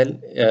plant cell,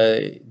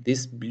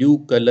 this blue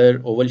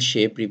color oval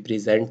shape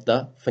represents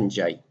the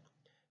fungi.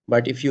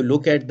 But if you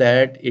look at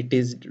that, it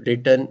is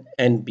written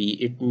NB.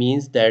 It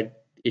means that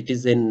it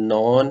is a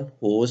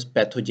non-host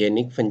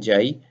pathogenic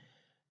fungi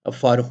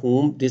for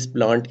whom this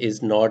plant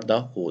is not the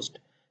host.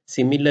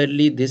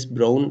 Similarly, this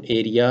brown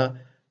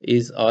area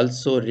is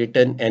also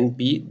written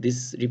NP.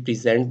 This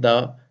represents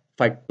the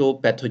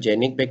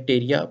phytopathogenic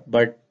bacteria,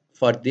 but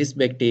for this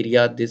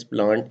bacteria, this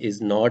plant is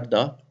not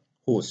the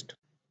host.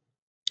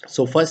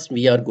 So first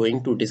we are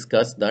going to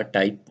discuss the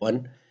type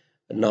 1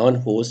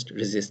 non-host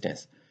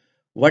resistance.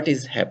 What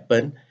is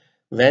happen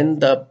when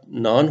the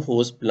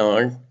non-host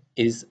plant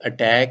is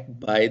attacked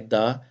by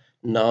the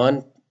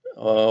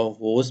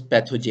non-host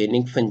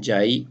pathogenic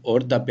fungi or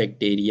the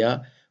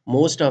bacteria?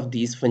 Most of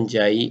these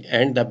fungi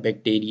and the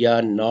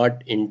bacteria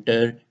not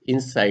enter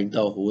inside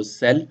the host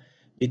cell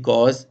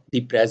because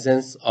the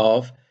presence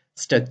of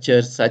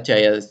structures such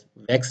as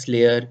wax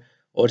layer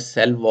or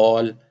cell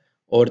wall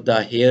or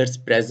the hairs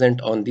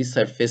present on the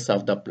surface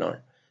of the plant.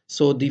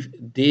 So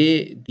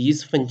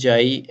these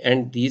fungi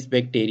and these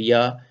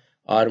bacteria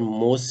are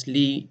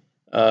mostly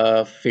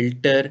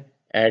filter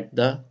at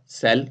the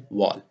cell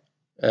wall.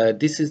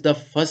 This is the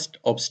first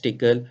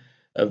obstacle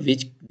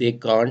which they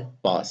can't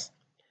pass.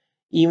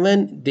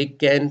 Even they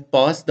can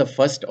pass the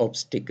first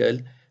obstacle,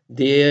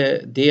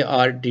 they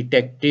are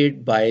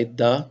detected by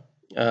the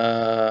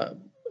uh,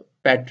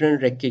 pattern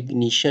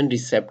recognition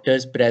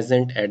receptors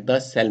present at the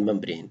cell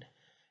membrane.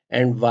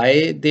 And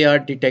why they are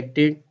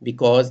detected?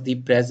 Because the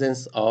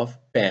presence of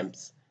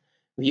PAMs.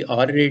 we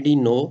already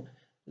know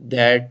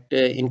that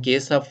in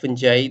case of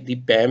fungi, the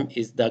PAM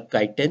is the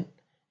chitin,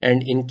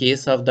 and in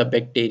case of the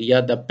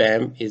bacteria, the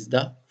PAM is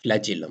the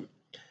flagellum.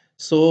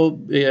 So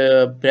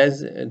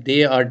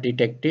they are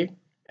detected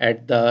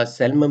at the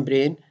cell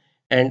membrane,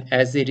 and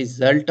as a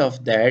result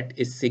of that,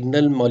 a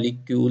signal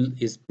molecule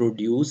is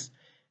produced,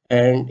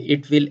 and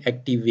it will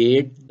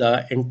activate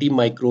the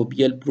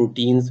antimicrobial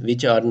proteins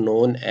which are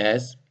known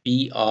as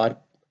PR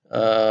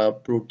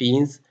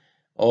proteins,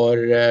 or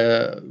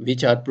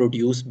which are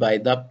produced by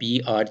the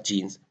PR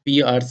genes.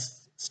 PR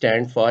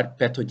stand for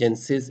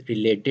pathogenesis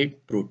related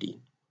protein,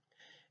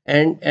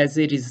 and as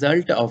a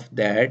result of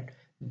that,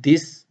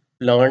 this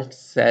plant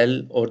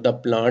cell or the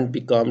plant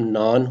become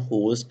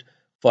non-host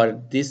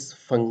for this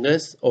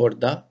fungus or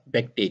the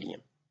bacterium.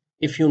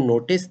 If you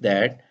notice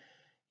that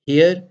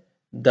here,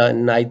 the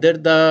neither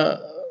the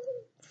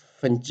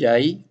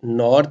fungi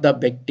nor the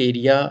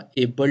bacteria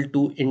able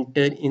to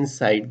enter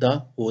inside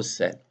the host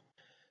cell,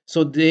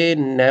 so they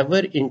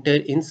never enter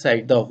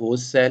inside the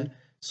host cell.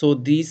 So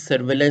these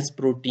surveillance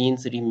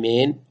proteins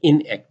remain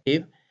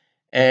inactive,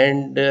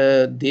 and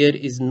there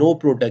is no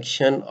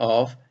production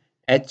of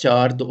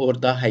HR or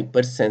the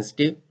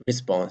hypersensitive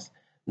response.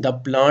 The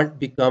plant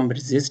become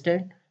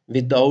resistant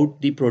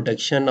without the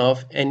production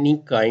of any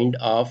kind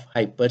of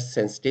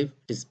hypersensitive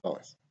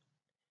response.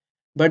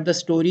 But the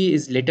story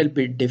is little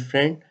bit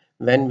different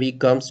when we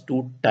comes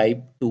to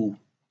type 2.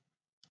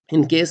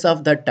 In case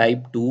of the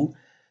type 2,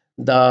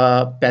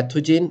 the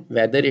pathogen,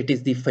 whether it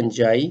is the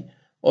fungi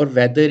or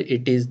whether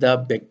it is the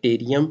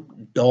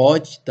bacterium,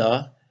 dodge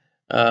the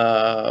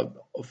uh,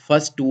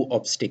 first two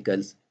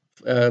obstacles.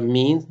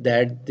 Means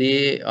that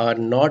they are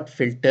not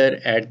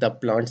filtered at the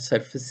plant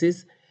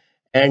surfaces,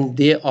 and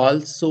they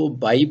also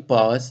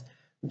bypass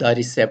the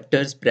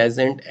receptors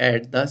present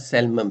at the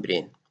cell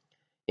membrane.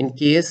 In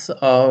case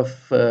of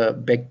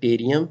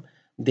bacterium,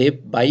 they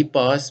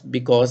bypass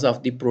because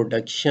of the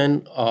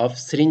production of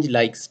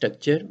syringe-like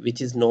structure,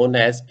 which is known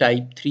as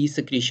type 3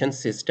 secretion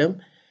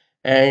system.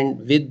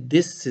 And with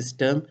this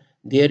system,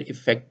 their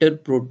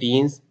effector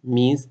proteins,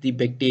 means the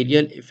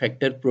bacterial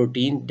effector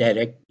protein,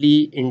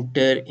 directly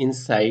enter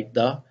inside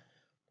the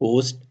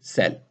host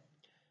cell.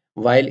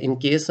 While in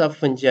case of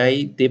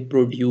fungi, they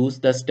produce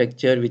the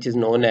structure which is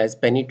known as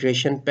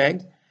penetration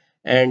pegs,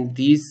 and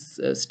these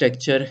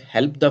structure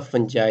help the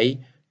fungi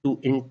to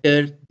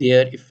enter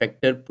their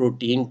effector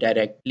protein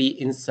directly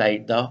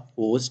inside the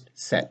host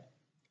cell.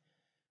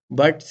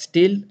 But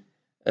still,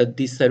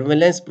 the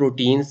surveillance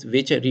proteins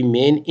which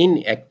remain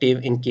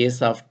inactive in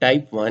case of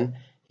type 1,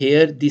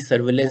 here the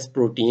surveillance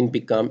protein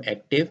become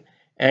active,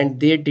 and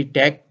they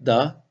detect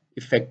the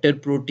effector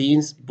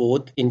proteins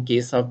both in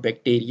case of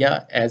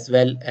bacteria as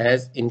well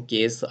as in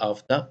case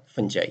of the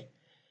fungi.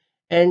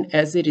 And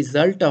as a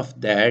result of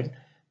that,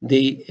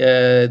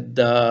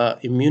 the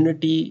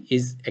immunity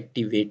is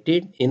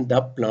activated in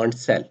the plant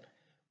cell.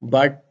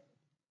 But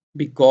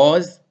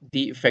because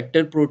the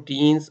effector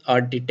proteins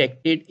are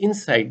detected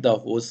inside the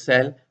host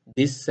cell,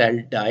 this cell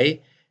die,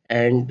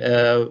 and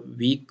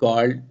we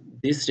call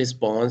this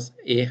response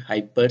a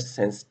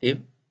hypersensitive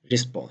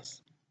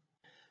response.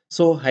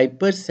 So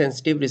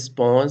hypersensitive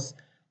response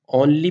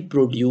only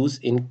produce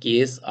in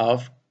case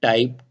of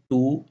type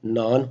 2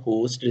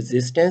 non-host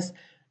resistance,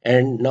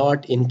 and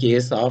not in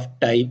case of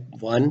type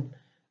 1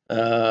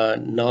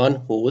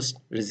 non-host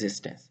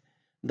resistance.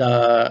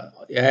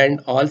 And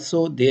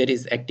also there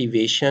is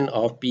activation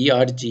of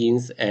PR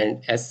genes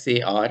and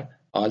SAR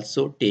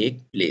also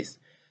take place.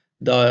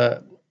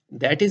 The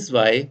That is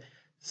why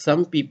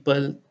some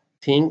people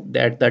think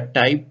that the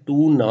type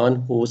 2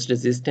 non-host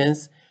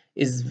resistance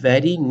is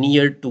very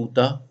near to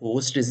the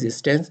host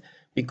resistance,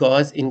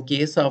 because in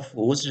case of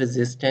host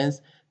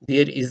resistance,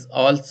 there is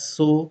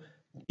also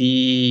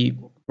the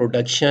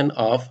production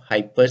of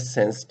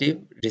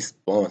hypersensitive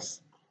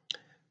response.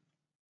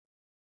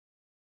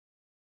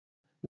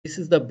 This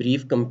is the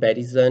brief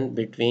comparison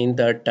between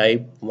the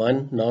type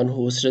 1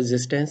 non-host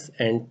resistance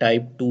and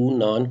type 2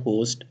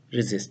 non-host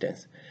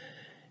resistance.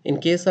 In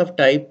case of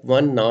type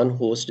 1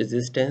 non-host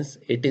resistance,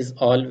 it is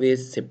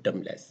always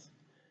symptomless.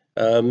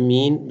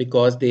 Mean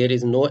because there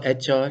is no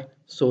HR,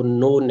 so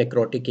no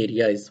necrotic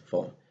area is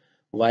formed.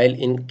 While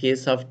in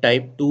case of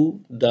type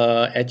 2,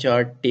 the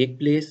HR take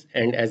place,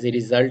 and as a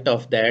result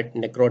of that,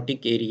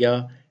 necrotic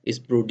area is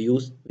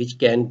produced which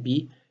can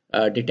be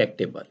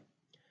detectable.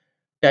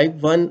 Type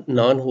 1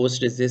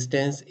 non-host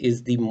resistance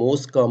is the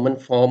most common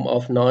form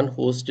of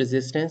non-host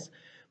resistance,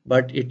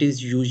 but it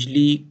is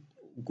usually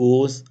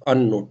goes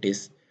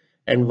unnoticed.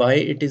 And why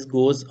it is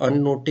goes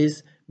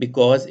unnoticed?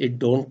 Because it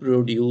don't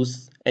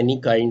produce any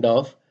kind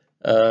of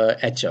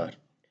HR.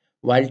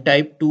 While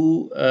type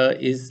 2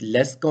 is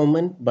less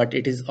common, but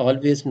it is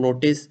always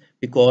noticed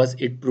because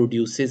it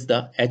produces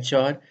the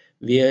HR,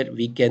 where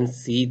we can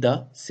see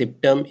the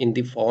symptom in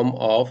the form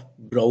of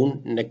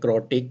brown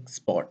necrotic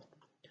spot.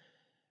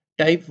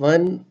 Type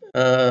 1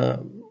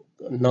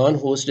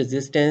 non-host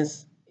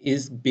resistance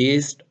is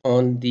based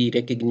on the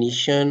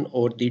recognition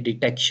or the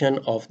detection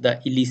of the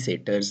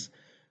elicitators,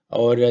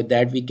 or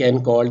that we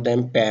can call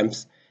them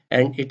PAMs.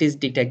 and it is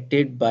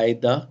detected by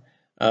the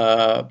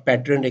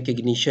pattern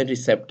recognition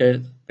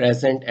receptor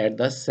present at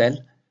the cell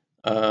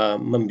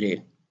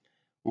membrane.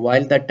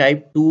 While the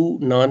type 2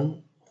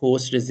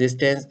 non-host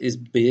resistance is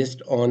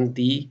based on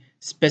the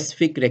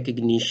specific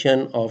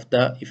recognition of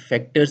the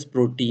effector's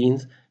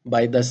proteins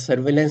by the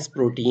surveillance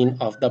protein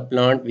of the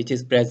plant which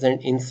is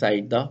present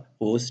inside the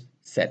host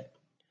cell.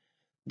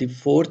 The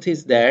fourth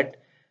is that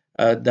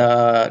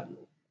the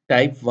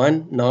type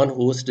 1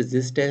 non-host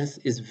resistance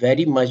is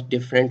very much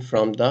different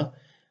from the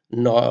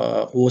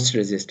host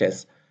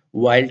resistance,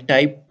 while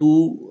type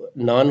 2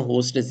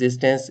 non-host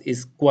resistance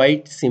is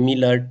quite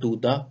similar to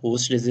the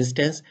host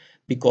resistance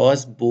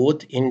because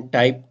both in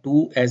type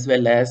 2 as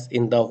well as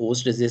in the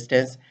host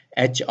resistance,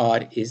 HR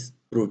is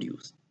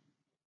produced.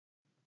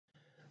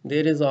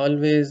 There is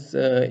always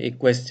a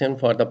question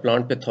for the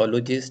plant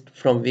pathologist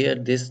from where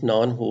this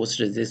non-host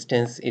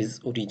resistance is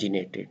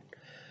originated.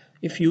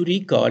 If you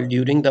recall,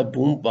 during the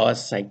boom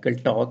bust cycle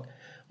talk,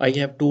 I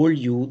have told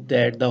you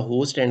that the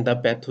host and the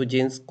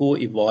pathogens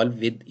co-evolve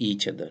with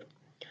each other.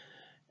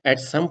 At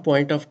some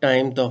point of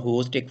time, the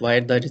host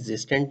acquired the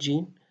resistant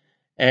gene,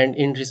 and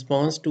in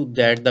response to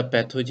that, the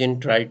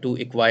pathogen tried to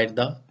acquire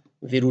the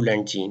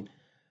virulent gene.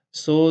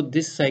 So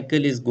this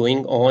cycle is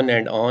going on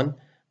and on.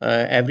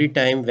 Every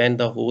time when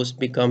the host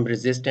become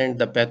resistant,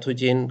 the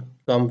pathogen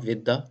come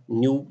with the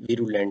new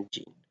virulent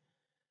gene.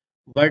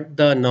 But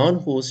the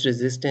non-host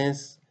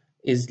resistance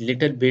is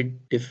little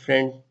bit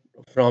different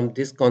from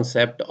this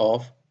concept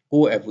of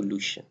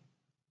co-evolution.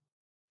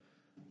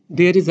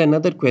 There is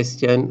another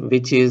question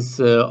which is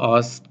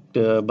asked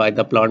by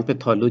the plant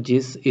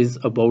pathologist is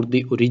about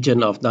the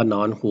origin of the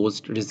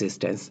non-host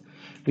resistance.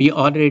 We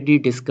already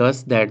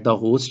discussed that the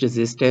host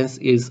resistance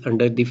is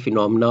under the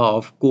phenomena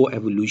of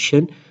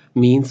co-evolution,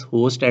 means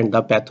host and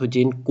the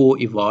pathogen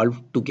co-evolve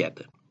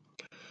together.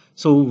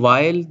 So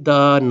while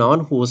the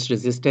non-host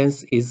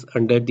resistance is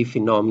under the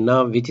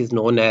phenomena which is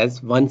known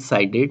as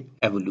one-sided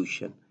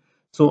evolution.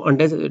 So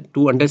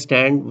to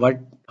understand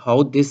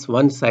how this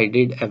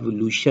one-sided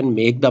evolution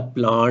make the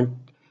plant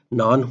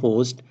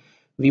non-host,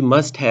 we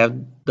must have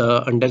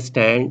the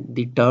understand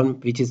the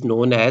term which is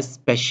known as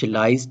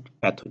specialized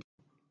pathogen.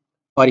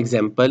 For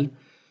example,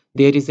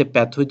 there is a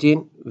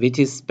pathogen which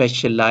is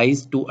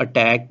specialized to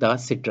attack the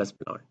citrus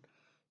plant.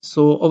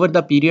 So over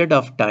the period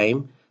of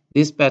time,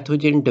 this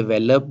pathogen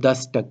develop the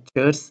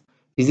structures,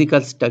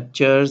 physical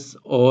structures,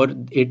 or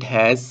it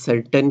has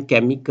certain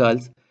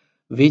chemicals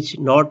which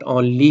not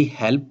only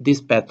help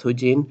this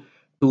pathogen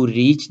to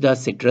reach the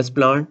citrus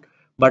plant,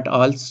 but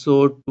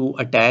also to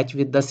attach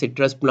with the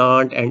citrus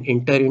plant and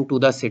enter into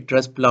the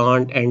citrus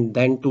plant and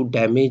then to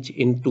damage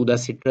into the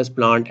citrus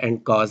plant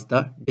and cause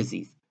the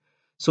disease.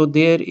 So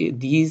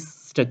these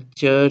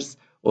structures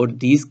or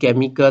these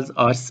chemicals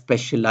are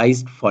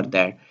specialized for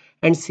that.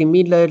 And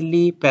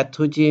similarly,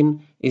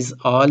 pathogen is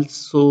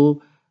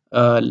also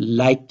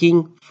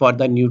liking for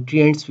the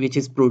nutrients which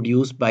is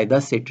produced by the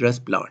citrus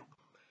plant.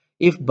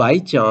 If by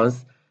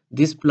chance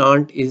this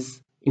plant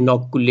is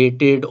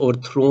inoculated or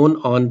thrown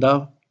on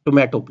the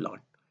tomato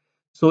plant,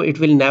 so it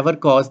will never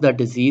cause the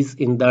disease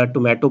in the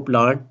tomato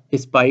plant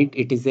despite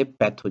it is a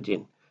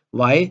pathogen.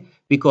 Why?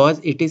 Because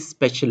it is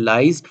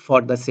specialized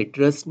for the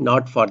citrus,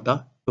 not for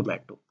the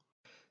tomato.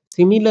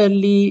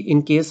 Similarly,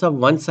 in case of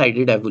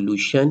one-sided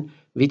evolution,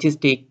 which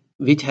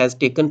has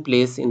taken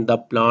place in the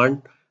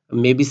plant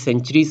maybe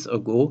centuries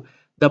ago,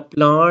 the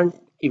plant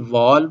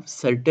evolved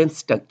certain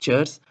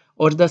structures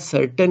or the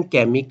certain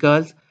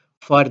chemicals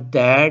for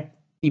that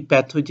the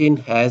pathogen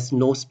has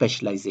no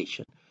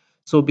specialization.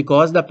 So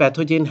because the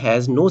pathogen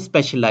has no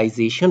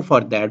specialization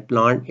for that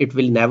plant, it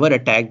will never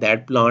attack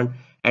that plant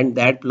and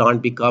that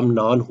plant become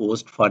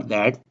non-host for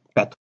that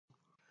pathogen.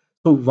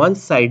 So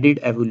one-sided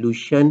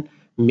evolution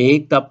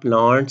make the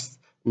plants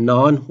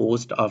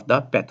non-host of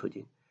the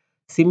pathogen.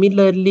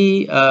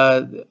 Similarly,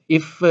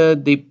 if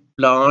the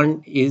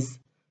plant is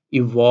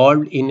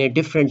evolved in a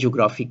different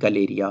geographical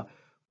area,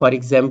 for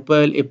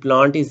example, a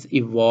plant is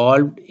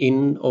evolved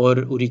in or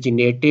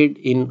originated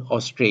in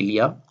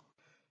Australia,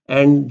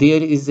 and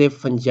there is a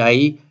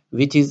fungi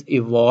which is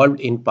evolved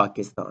in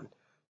Pakistan.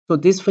 So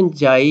this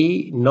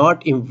fungi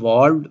not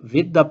involved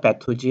with the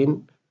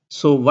pathogen.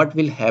 So what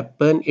will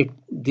happen?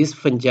 This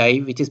fungi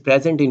which is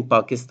present in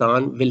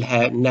Pakistan will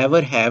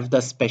never have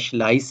the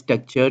specialized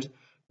structure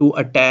to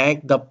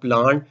attack the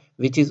plant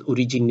which is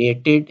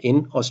originated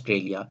in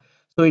Australia.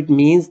 So it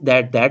means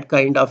that that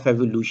kind of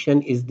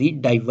evolution is the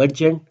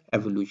divergent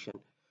evolution.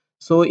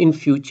 So in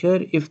future,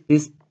 if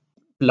this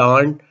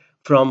plant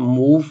from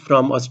move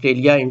from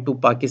Australia into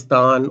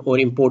Pakistan or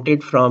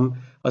imported from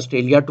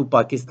Australia to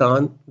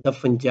Pakistan, the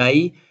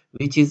fungi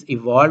which is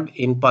evolved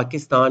in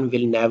Pakistan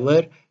will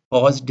never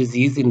cause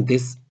disease in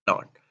this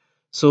plant.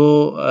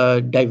 So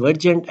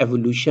divergent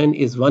evolution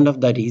is one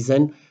of the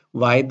reason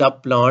why the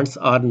plants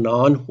are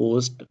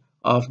non-host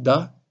of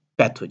the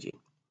pathogen.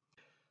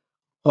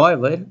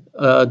 However,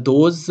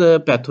 those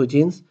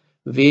pathogens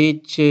where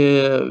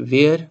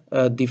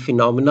the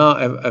phenomena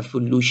of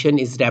evolution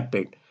is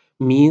rapid,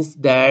 means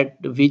that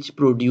which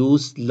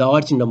produce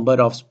large number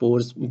of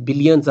spores,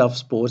 billions of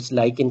spores,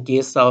 like in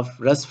case of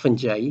rust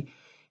fungi,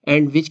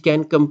 and which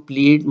can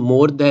complete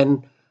more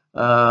than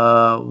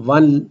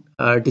one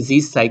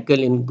disease cycle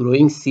in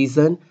growing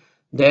season,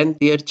 then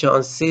their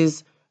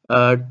chances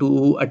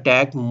to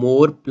attack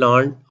more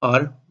plant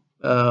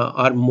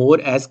are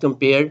more as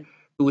compared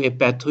to a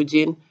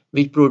pathogen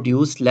which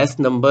produce less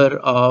number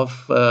of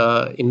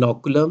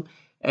inoculum,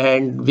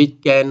 and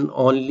which can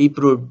only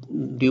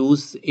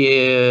produce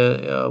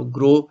a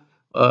grow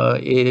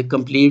a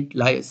complete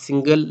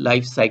single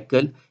life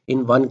cycle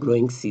in one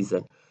growing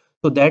season.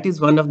 So that is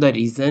one of the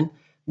reason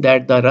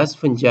that the rust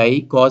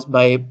fungi caused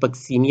by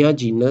Puccinia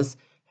genus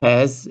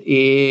has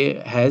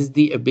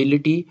the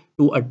ability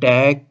to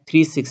attack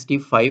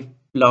 365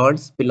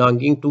 plants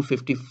belonging to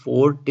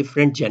 54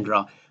 different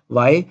genera.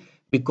 Why?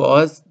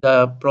 Because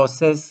the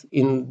process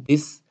in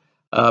this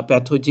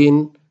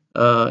pathogen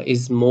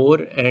is more,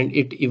 and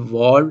it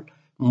evolved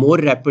more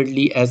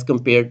rapidly as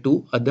compared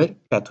to other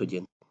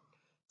pathogens.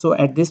 So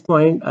at this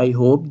point, I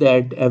hope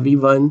that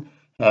everyone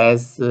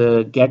has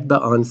get the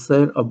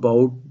answer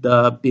about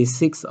the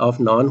basics of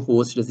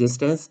non-host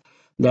resistance,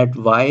 that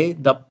why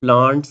the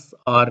plants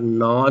are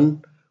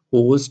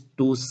non-host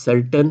to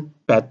certain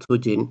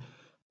pathogen.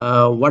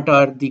 What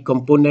are the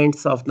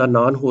components of the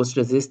non-host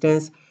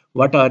resistance?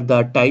 What are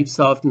the types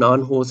of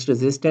non-host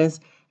resistance?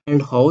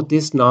 And how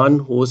this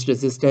non-host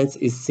resistance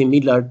is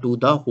similar to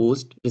the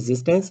host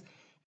resistance,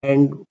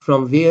 and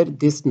from where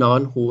this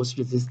non-host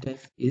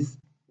resistance is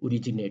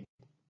originated.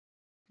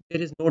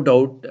 There is no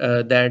doubt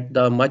that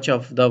the much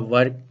of the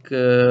work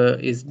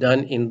is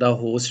done in the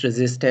host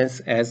resistance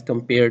as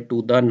compared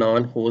to the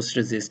non-host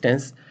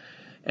resistance,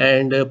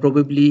 and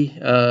probably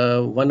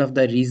one of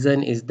the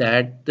reason is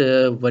that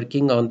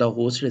working on the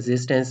host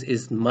resistance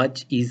is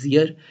much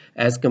easier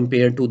as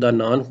compared to the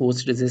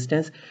non-host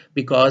resistance,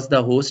 because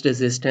the host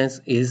resistance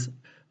is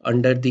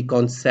under the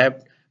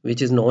concept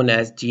which is known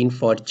as gene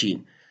for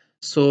gene.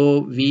 So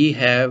we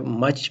have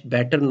much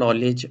better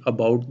knowledge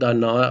about the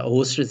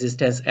host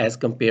resistance as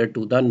compared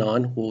to the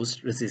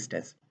non-host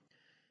resistance.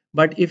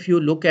 But if you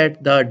look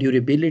at the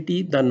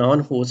durability, the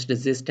non-host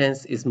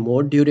resistance is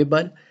more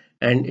durable,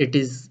 and it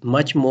is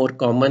much more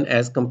common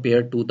as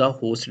compared to the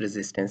host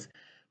resistance.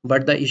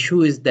 But the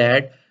issue is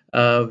that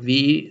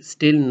we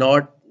still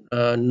not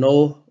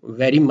know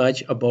very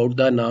much about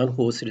the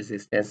non-host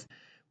resistance.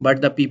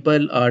 But the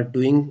people are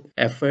doing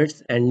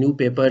efforts, and new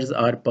papers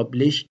are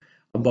published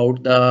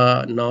about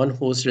the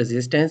non-host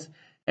resistance,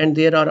 and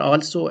there are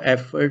also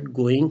efforts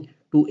going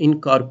to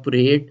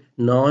incorporate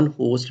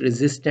non-host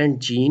resistant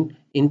gene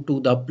into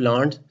the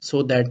plants,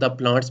 so that the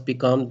plants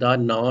become the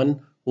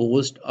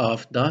non-host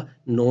of the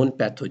known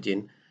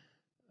pathogen.